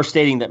think it's worth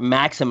stating that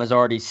Maxim has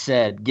already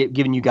said,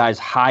 given you guys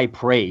high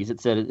praise. It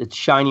said its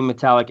shiny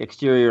metallic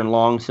exterior and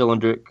long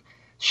cylindric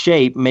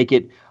shape make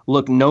it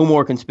look no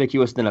more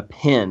conspicuous than a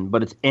pen,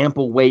 but its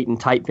ample weight and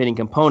tight-fitting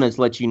components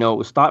let you know it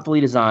was thoughtfully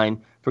designed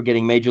for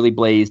getting majorly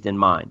blazed in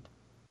mind.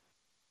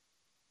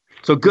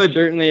 So good.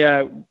 Certainly,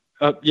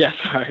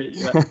 sorry.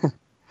 Yeah.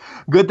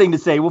 Good thing to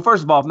say. Well,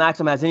 first of all, if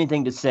Maxim has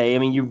anything to say,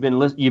 you've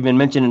been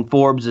mentioned in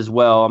Forbes as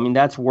well.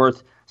 That's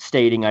worth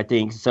stating, I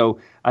think. So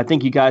I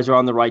think you guys are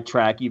on the right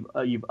track. You've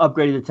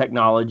upgraded the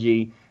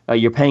technology.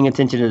 You're paying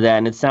attention to that,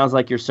 and it sounds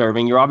like you're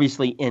serving. You're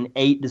obviously in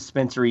 8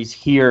 dispensaries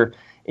here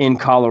in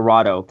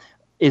Colorado.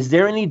 Is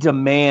there any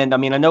demand? I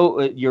know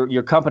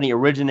your company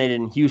originated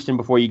in Houston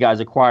before you guys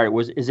acquired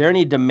it. Is there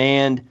any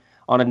demand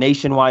on a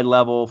nationwide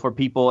level for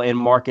people in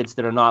markets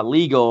that are not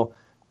legal?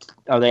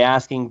 Are they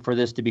asking for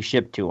this to be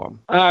shipped to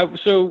them?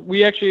 So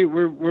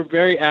we're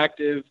very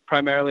active,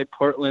 primarily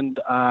Portland,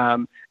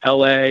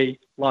 LA,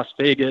 Las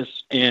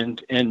Vegas,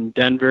 and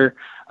Denver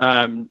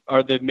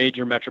are the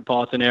major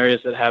metropolitan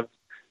areas that have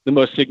the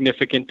most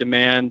significant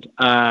demand.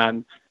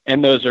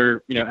 And those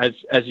are,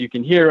 as you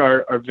can hear,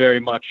 are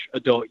very much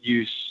adult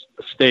use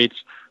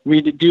states.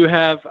 We do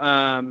have,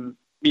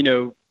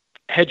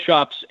 head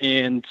shops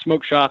and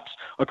smoke shops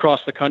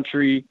across the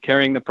country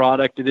carrying the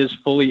product. It is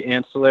fully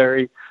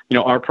ancillary.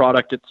 Our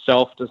product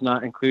itself does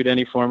not include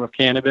any form of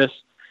cannabis.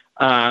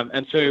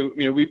 And so,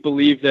 we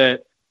believe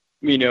that,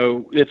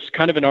 it's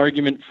kind of an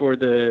argument for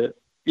the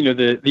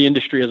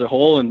industry as a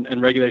whole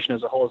and regulation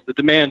as a whole. Is the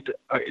demand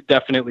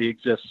definitely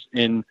exists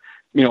in,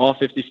 all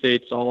 50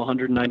 states, all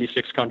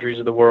 196 countries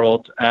of the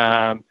world.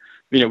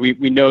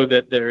 We know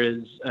that there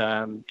is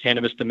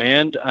cannabis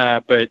demand,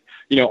 but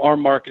our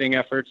marketing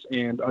efforts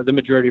and the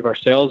majority of our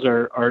sales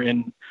are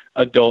in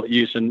adult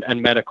use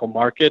and medical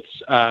markets.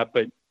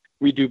 But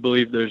we do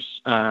believe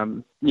there's,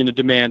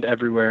 demand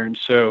everywhere. And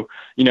so,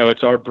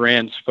 it's our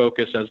brand's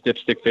focus as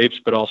Dipstick Vapes,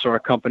 but also our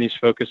company's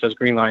focus as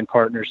Green Lion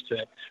Partners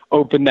to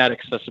open that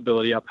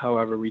accessibility up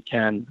however we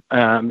can,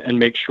 and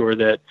make sure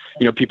that,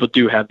 people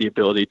do have the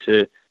ability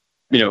to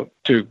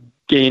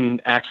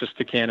gain access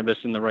to cannabis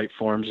in the right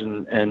forms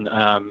and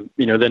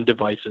then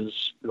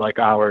devices like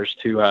ours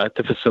to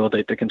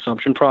facilitate the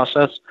consumption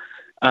process.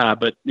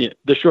 But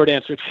the short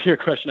answer to your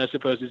question, I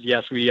suppose, is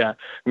yes,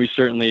 we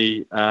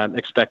certainly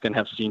expect and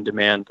have seen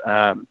demand,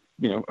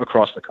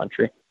 across the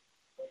country.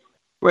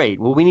 Great.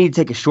 Well, we need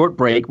to take a short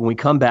break. When we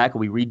come back,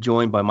 we'll be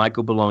rejoined by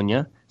Michael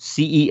Bologna,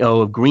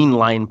 CEO of Green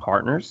Lion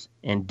Partners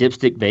and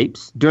Dipstick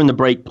Vapes. During the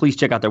break, please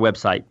check out their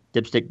website,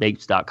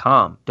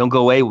 dipstickvapes.com. Don't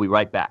go away. We'll be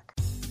right back.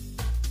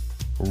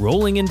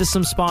 Rolling into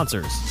some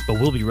sponsors, but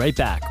we'll be right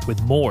back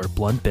with more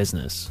Blunt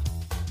Business.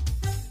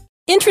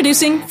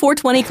 Introducing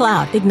 420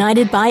 Cloud,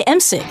 ignited by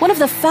MSIG, one of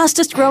the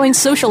fastest growing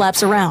social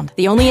apps around.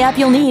 The only app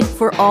you'll need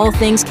for all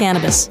things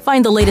cannabis.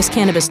 Find the latest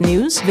cannabis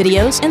news,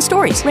 videos, and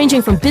stories,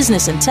 ranging from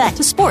business and tech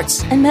to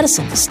sports and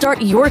medicine.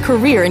 Start your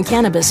career in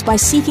cannabis by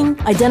seeking,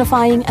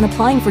 identifying, and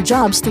applying for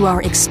jobs through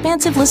our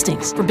expansive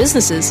listings. For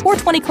businesses,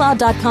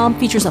 420cloud.com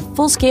features a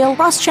full-scale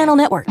cross-channel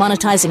network,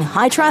 monetizing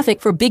high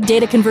traffic for big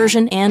data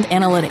conversion and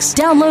analytics.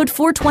 Download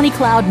 420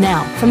 Cloud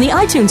now from the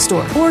iTunes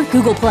Store or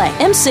Google Play.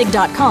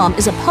 MSIG.com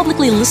is a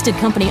publicly listed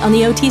company on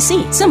the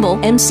OTC, symbol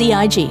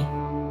MCIG.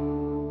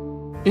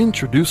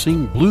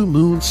 Introducing Blue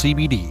Moon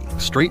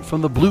CBD, straight from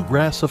the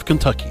bluegrass of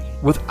Kentucky.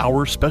 With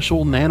our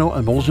special nano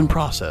emulsion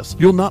process,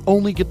 you'll not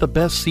only get the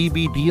best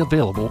CBD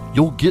available,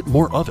 you'll get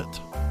more of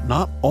it.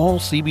 Not all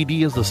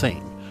CBD is the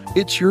same.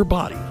 It's your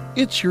body.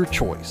 It's your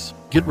choice.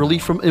 Get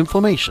relief from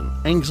inflammation,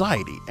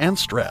 anxiety, and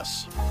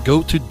stress.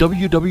 Go to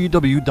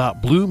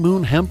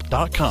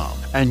www.bluemoonhemp.com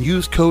and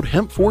use code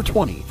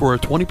HEMP420 for a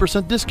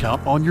 20%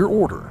 discount on your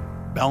order.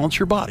 Balance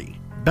your body.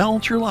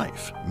 Balance your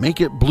life.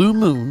 Make it Blue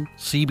Moon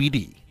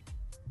CBD.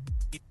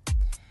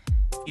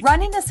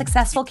 Running a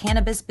successful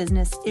cannabis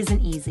business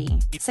isn't easy.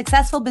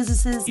 Successful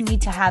businesses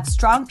need to have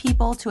strong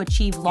people to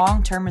achieve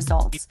long-term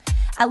results.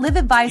 At Live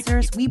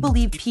Advisors, we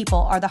believe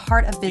people are the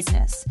heart of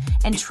business,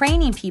 and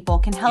training people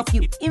can help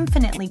you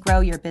infinitely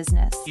grow your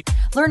business.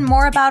 Learn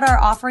more about our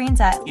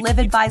offerings at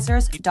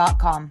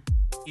liveadvisors.com.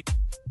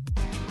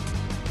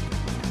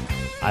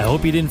 I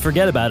hope you didn't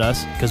forget about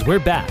us, because we're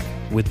back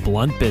with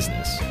Blunt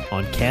Business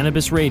on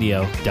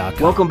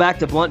CannabisRadio.com. Welcome back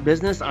to Blunt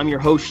Business. I'm your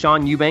host,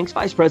 Sean Eubanks,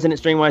 Vice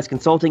President, Strainwise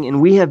Consulting, and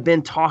we have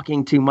been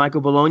talking to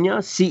Michael Bologna,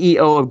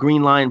 CEO of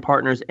Green Lion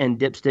Partners and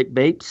Dipstick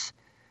Vapes.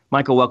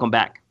 Michael, welcome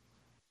back.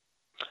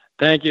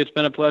 Thank you. It's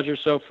been a pleasure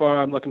so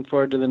far. I'm looking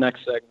forward to the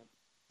next segment.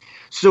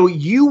 So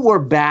you were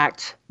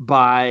backed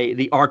by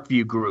the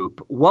ArcView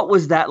Group. What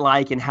was that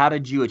like, and how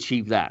did you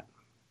achieve that?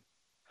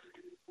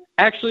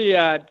 Actually,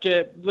 a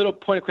little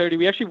point of clarity.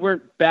 We actually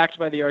weren't backed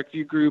by the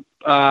ArcView Group.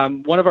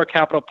 One of our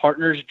capital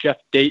partners, Jeff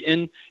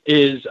Dayton,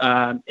 is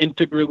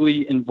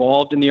integrally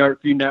involved in the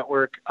ArcView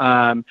network.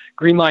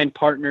 Green Lion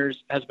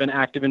Partners has been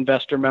active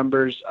investor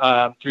members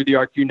through the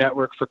ArcView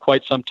network for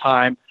quite some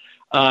time.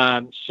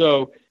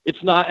 So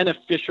it's not an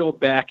official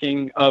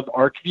backing of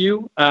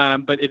ArcView,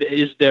 but it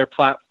is their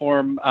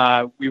platform.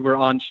 We were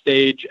on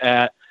stage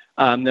at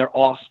their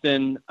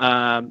Austin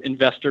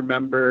investor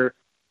member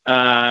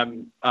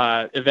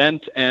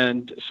event,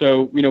 and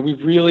so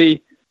we've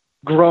really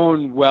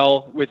grown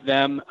well with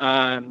them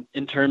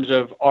in terms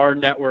of our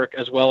network,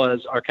 as well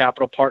as our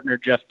capital partner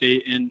Jeff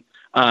Dayton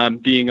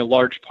being a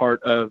large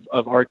part of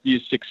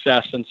ArcView's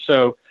success. And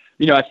so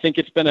I think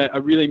it's been a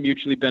really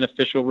mutually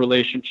beneficial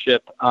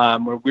relationship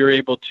where we're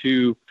able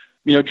to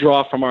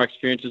draw from our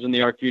experiences in the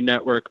ArcView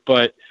network,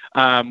 but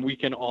we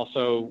can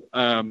also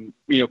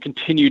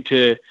continue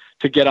to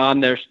get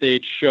on their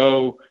stage,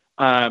 show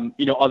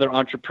other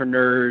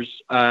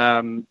entrepreneurs,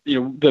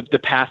 the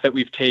path that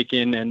we've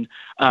taken, and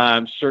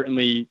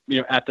certainly,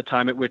 at the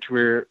time at which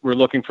we're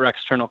looking for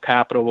external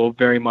capital, we'll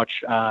very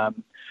much,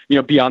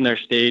 be on their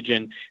stage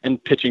and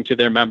pitching to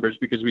their members,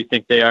 because we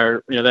think they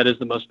are, that is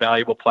the most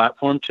valuable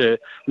platform to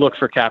look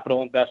for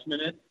capital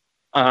investment in.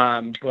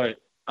 But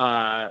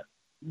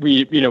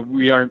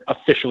we aren't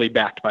officially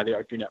backed by the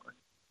ArcView network.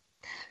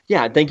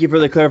 Yeah, thank you for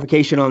the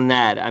clarification on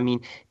that. I mean,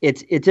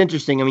 it's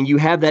interesting. I mean, you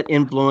have that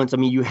influence. I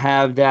mean, you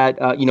have that,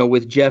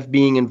 with Jeff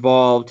being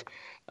involved.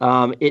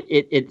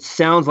 It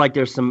sounds like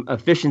there's some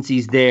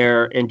efficiencies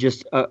there, and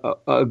just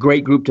a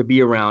great group to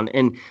be around.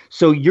 And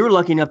so you're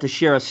lucky enough to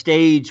share a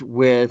stage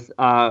with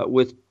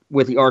the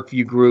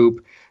ArcView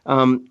Group.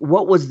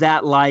 What was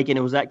that like? And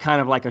was that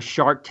kind of like a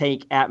Shark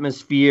Tank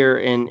atmosphere?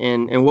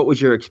 And what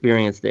was your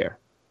experience there?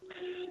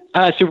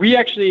 So we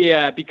actually,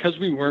 because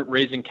we weren't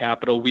raising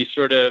capital, we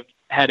sort of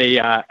had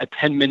a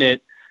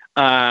 10-minute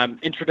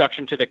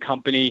introduction to the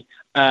company.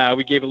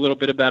 We gave a little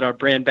bit about our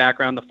brand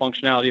background, the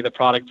functionality of the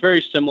product,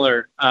 very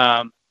similar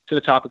to the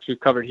topics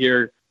we've covered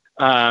here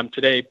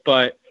today.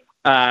 But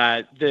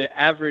the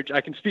average,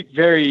 I can speak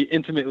very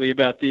intimately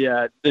about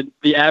the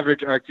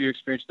average ArcView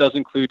experience does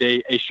include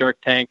a Shark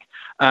Tank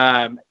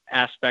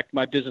aspect.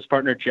 My business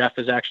partner, Jeff,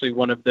 is actually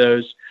one of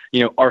those,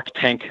 Arc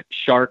Tank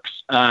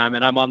sharks.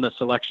 And I'm on the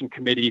selection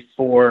committee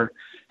for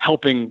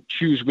helping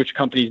choose which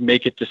companies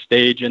make it to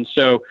stage. And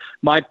so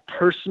my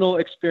personal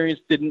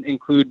experience didn't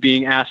include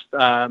being asked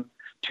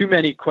too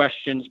many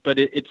questions, but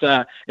it's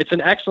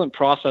an excellent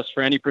process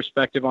for any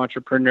prospective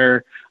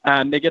entrepreneur.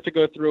 They get to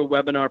go through a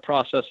webinar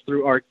process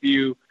through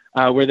ArcView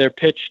where they're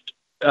pitched.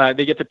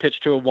 They get to pitch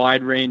to a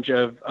wide range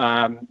of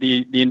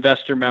the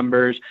investor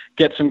members,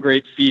 get some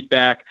great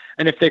feedback,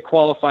 and if they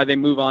qualify, they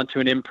move on to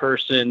an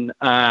in-person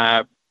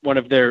one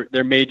of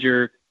their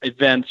major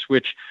events,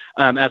 which,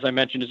 as I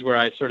mentioned, is where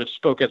I sort of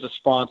spoke as a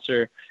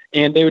sponsor.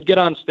 And they would get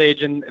on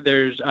stage, and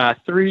there's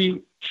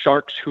 3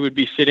 sharks who would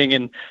be sitting,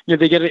 and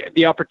they get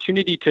the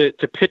opportunity to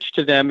pitch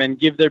to them and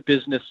give their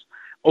business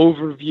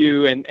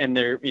overview and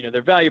their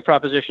their value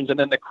propositions. And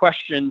then the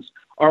questions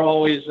are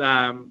always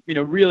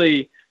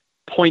really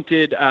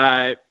pointed,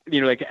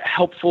 like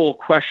helpful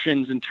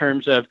questions in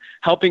terms of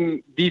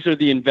helping. These are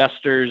the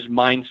investors'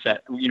 mindset.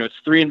 It's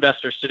 3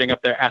 investors sitting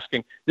up there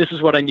asking, "This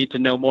is what I need to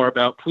know more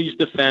about. Please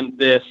defend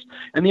this."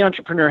 And the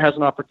entrepreneur has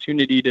an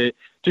opportunity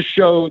to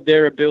show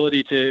their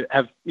ability to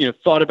have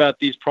thought about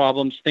these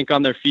problems, think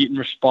on their feet, and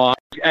respond.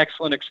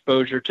 Excellent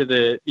exposure to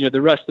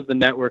the rest of the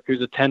network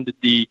who's attended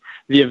the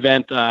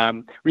event.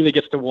 Really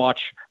gets to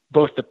watch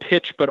both the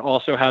pitch, but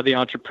also how the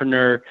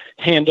entrepreneur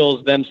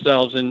handles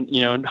themselves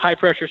in high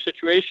pressure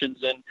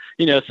situations and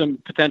some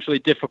potentially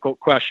difficult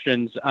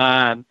questions.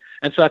 And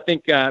so I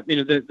think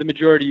the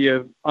majority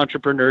of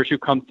entrepreneurs who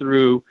come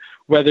through,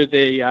 whether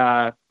they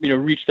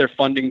reach their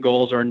funding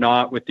goals or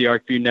not with the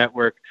ArcView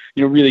network,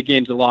 really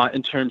gains a lot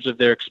in terms of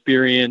their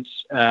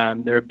experience,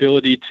 their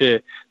ability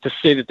to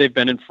say that they've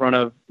been in front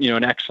of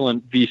an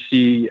excellent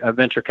VC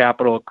venture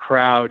capital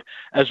crowd,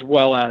 as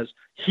well as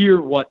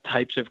hear what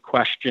types of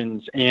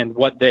questions and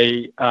what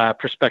they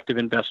prospective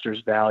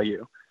investors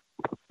value.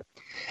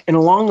 And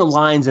along the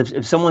lines of,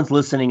 if someone's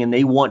listening and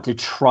they want to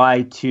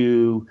try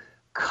to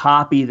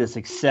copy the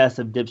success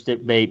of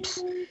Dipstick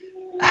Vapes,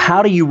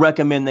 how do you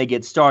recommend they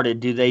get started?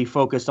 Do they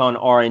focus on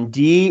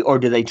R&D, or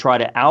do they try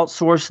to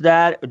outsource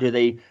that? Or do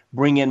they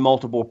bring in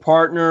multiple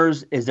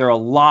partners? Is there a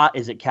lot?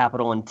 Is it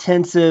capital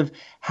intensive?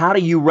 How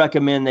do you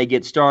recommend they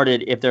get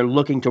started if they're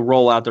looking to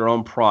roll out their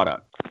own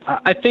product?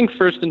 I think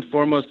first and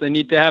foremost, they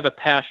need to have a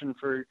passion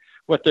for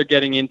what they're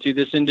getting into.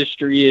 This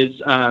industry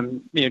is,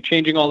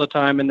 changing all the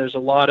time, and there's a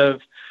lot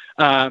of,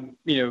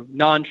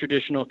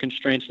 non-traditional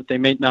constraints that they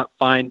may not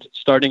find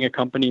starting a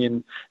company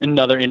in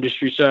another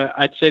industry. So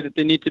I'd say that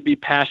they need to be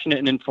passionate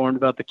and informed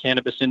about the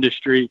cannabis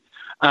industry.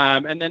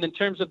 And then in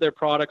terms of their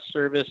product,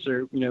 service,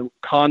 or,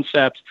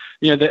 concepts,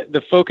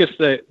 the focus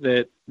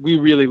that we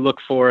really look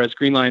for as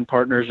Green Lion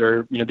partners,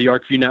 or, the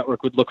ArcView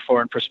network would look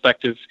for in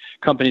prospective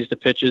companies to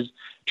pitch, is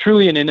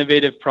truly an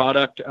innovative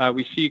product.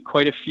 We see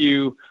quite a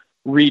few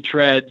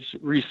retreads,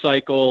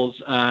 recycles,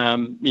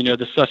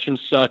 the such and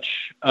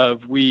such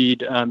of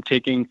weed,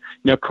 taking,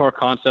 core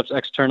concepts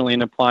externally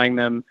and applying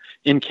them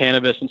in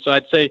cannabis. And so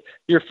I'd say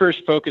your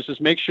first focus is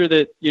make sure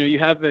that, you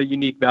have a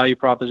unique value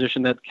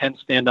proposition that can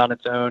stand on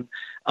its own,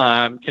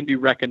 can be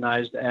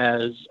recognized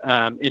as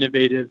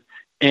innovative.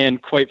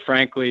 And quite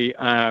frankly,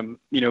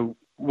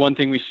 one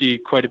thing we see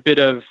quite a bit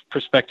of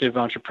prospective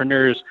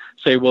entrepreneurs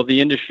say, well, the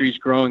industry is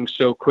growing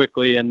so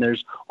quickly and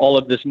there's all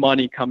of this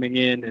money coming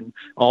in and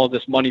all of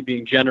this money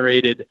being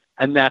generated.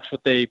 And that's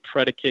what they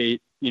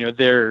predicate,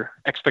 their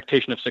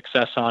expectation of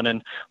success on.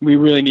 And we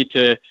really need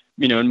to,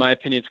 in my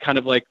opinion, it's kind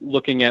of like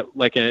looking at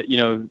like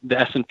the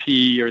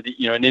S&P or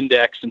an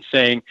index and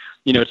saying,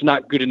 it's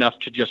not good enough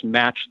to just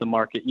match the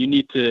market. You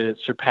need to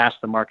surpass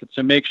the market.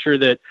 So make sure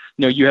that,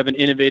 you have an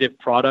innovative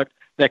product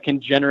that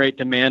can generate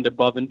demand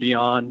above and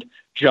beyond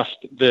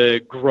just the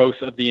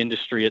growth of the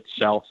industry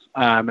itself.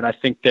 And I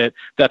think that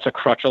that's a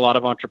crutch a lot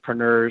of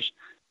entrepreneurs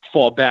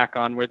fall back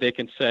on, where they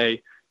can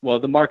say, well,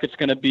 the market's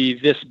going to be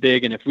this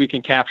big, and if we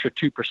can capture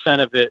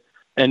 2% of it,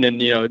 and then,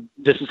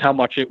 this is how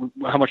much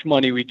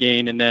money we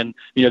gain, and then,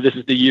 this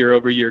is the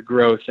year-over-year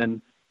growth. And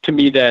to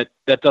me, that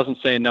doesn't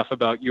say enough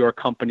about your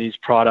company's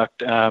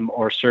product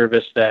or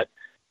service that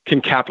can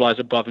capitalize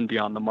above and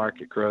beyond the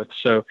market growth.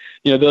 So,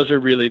 those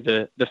are really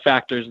the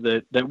factors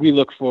that we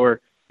look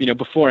for,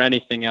 before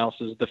anything else,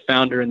 is the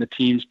founder and the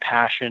team's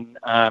passion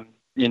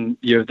in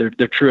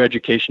their true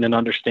education and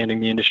understanding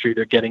the industry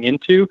they're getting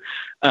into,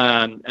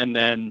 and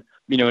then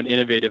an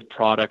innovative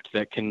product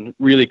that can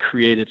really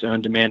create its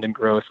own demand and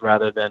growth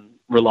rather than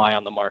rely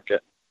on the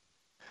market.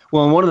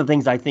 Well, and one of the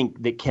things I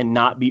think that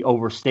cannot be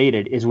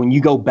overstated is when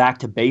you go back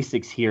to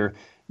basics here,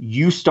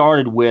 you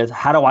started with,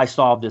 how do I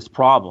solve this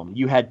problem?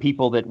 You had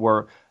people that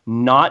were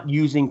not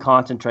using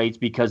concentrates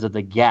because of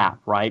the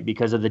gap, right?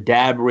 Because of the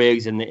dab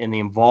rigs and the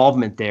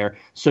involvement there.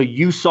 So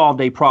you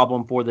solved a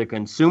problem for the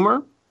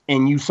consumer,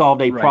 and you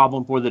solved a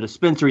problem for the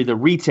dispensary, the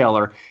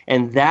retailer.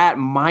 And that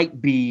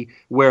might be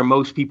where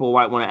most people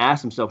might want to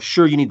ask themselves,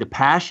 sure, you need the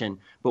passion,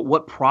 but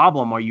what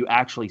problem are you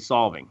actually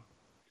solving?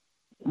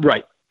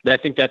 Right. I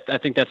think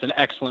that's an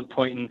excellent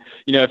point. And,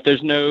 if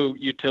there's no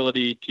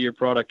utility to your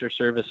product or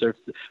service, or if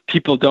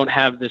people don't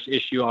have this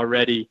issue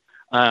already,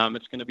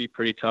 it's going to be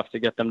pretty tough to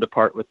get them to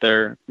part with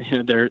their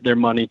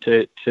money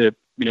to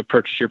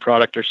purchase your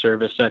product or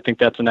service. So I think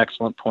that's an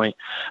excellent point.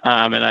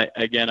 And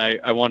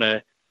I want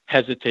to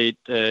hesitate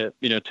to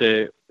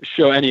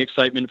show any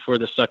excitement for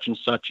the such and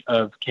such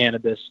of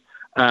cannabis.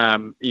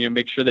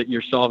 Make sure that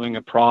you're solving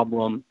a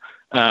problem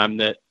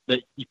that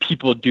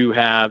people do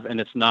have, and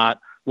it's not,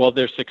 well,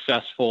 they're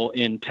successful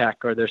in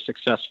tech or they're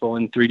successful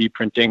in 3D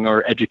printing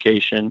or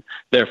education,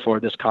 therefore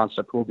this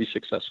concept will be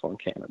successful in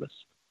cannabis.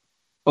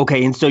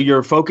 Okay, and so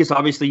your focus,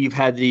 obviously, you've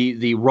had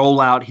the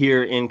rollout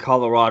here in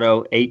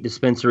Colorado, 8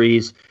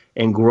 dispensaries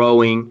and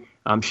growing.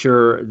 I'm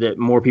sure that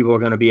more people are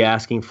going to be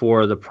asking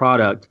for the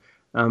product.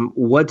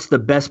 What's the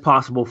best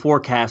possible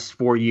forecast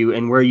for you,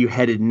 and where are you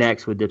headed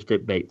next with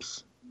Dipstick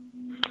Vapes?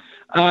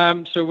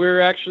 So we're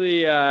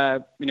actually,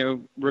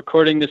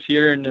 recording this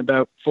here, and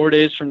about 4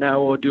 days from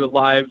now, we'll do a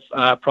live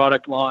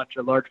product launch,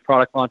 a large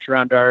product launch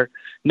around our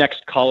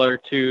next color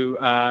to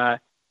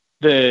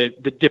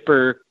the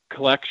Dipper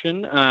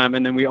collection.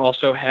 And then we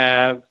also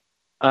have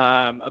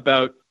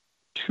about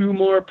 2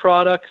 more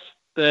products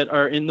that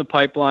are in the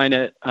pipeline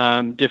at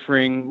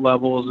differing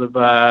levels of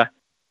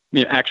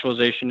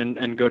actualization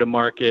and go to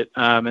market.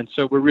 And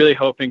so we're really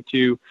hoping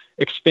to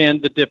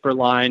expand the Dipper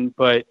line,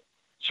 but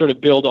sort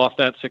of build off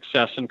that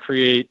success and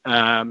create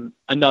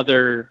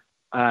another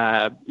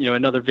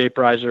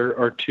vaporizer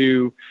or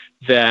 2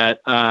 that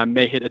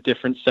may hit a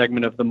different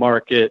segment of the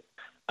market.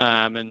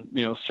 And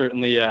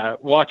certainly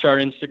watch our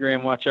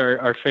Instagram, watch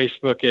our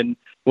Facebook, and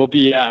we'll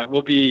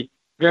be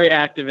very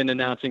active in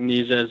announcing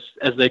these as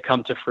they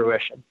come to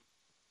fruition.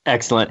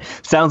 Excellent.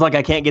 Sounds like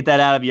I can't get that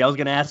out of you. I was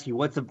going to ask you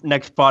what's the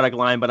next product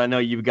line, but I know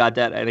you've got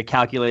that at a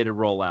calculated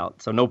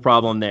rollout, so no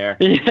problem there.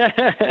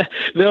 Yeah,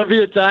 there'll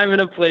be a time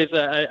and a place.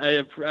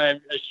 I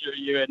assure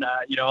you, and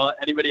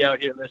anybody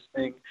out here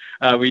listening,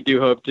 we do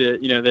hope to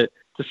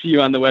to see you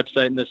on the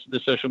website and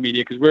the social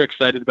media, because we're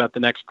excited about the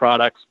next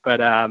products.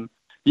 But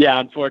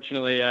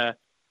unfortunately,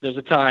 there's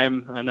a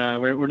time, and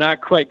we're not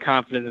quite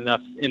confident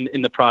enough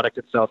in the product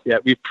itself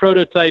yet. We've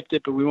prototyped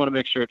it, but we want to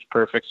make sure it's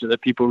perfect so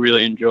that people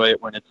really enjoy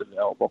it when it's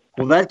available.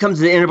 Well, that comes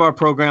to the end of our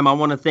program. I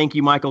want to thank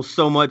you, Michael,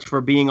 so much for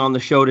being on the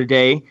show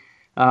today.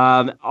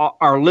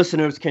 Our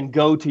listeners can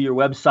go to your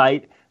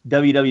website,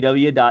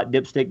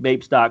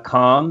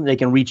 www.dipstickvapes.com. They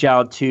can reach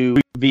out to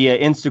via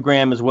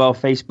Instagram as well,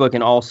 Facebook,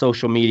 and all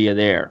social media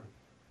there.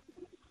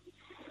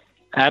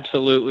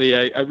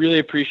 Absolutely. I really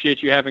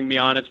appreciate you having me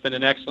on. It's been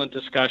an excellent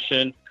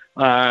discussion.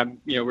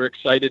 We're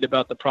excited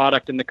about the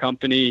product and the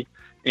company,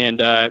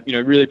 and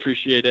really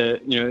appreciate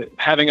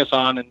having us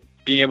on and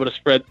being able to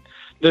spread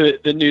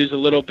the news a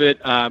little bit,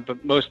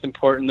 but most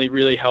importantly,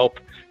 really help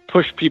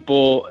push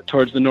people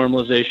towards the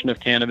normalization of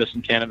cannabis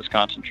and cannabis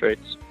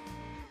concentrates.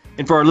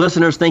 And for our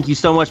listeners, thank you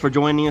so much for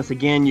joining us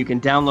again. You can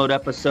download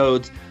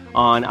episodes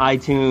on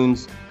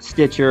iTunes,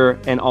 Stitcher,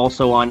 and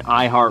also on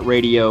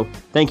iHeartRadio.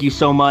 Thank you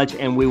so much,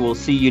 and we will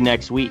see you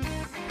next week.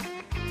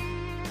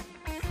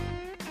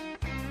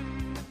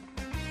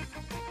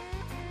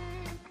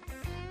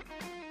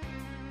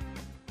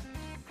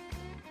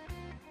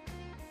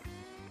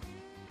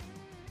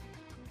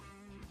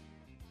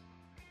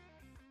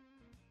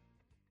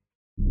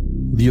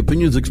 The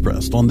opinions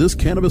expressed on this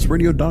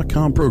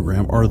CannabisRadio.com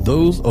program are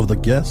those of the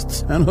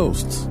guests and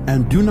hosts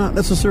and do not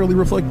necessarily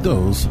reflect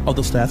those of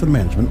the staff and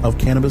management of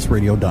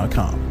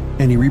CannabisRadio.com.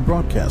 Any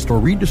rebroadcast or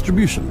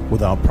redistribution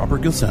without proper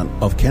consent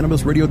of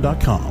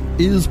CannabisRadio.com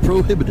is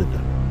prohibited.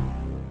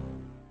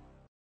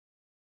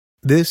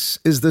 This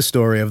is the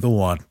story of the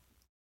one.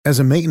 As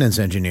a maintenance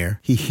engineer,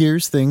 he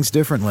hears things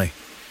differently.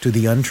 To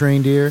the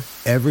untrained ear,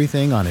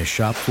 everything on his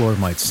shop floor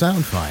might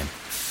sound fine,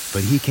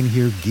 but he can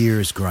hear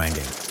gears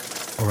grinding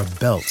or a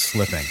belt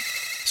slipping.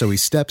 So he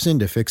steps in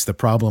to fix the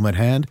problem at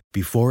hand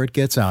before it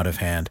gets out of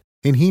hand.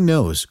 And he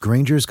knows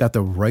Grainger's got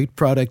the right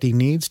product he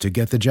needs to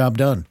get the job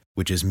done,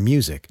 which is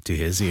music to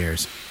his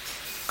ears.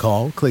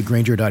 Call, click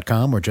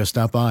Grainger.com, or just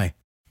stop by.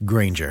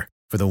 Grainger,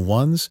 for the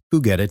ones who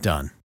get it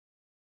done.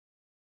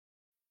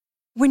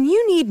 When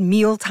you need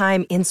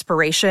mealtime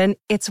inspiration,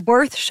 it's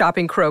worth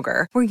shopping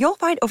Kroger, where you'll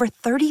find over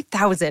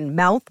 30,000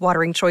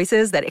 mouth-watering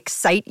choices that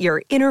excite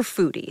your inner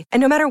foodie. And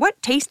no matter what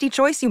tasty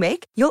choice you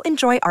make, you'll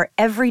enjoy our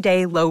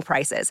everyday low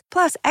prices,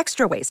 plus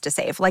extra ways to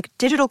save, like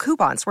digital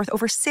coupons worth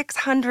over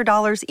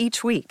 $600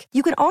 each week.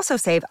 You can also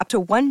save up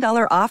to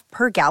 $1 off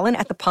per gallon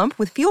at the pump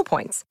with fuel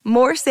points.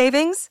 More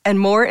savings and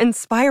more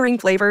inspiring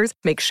flavors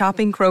make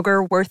shopping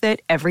Kroger worth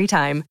it every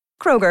time.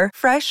 Kroger,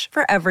 fresh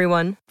for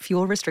everyone.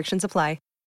 Fuel restrictions apply.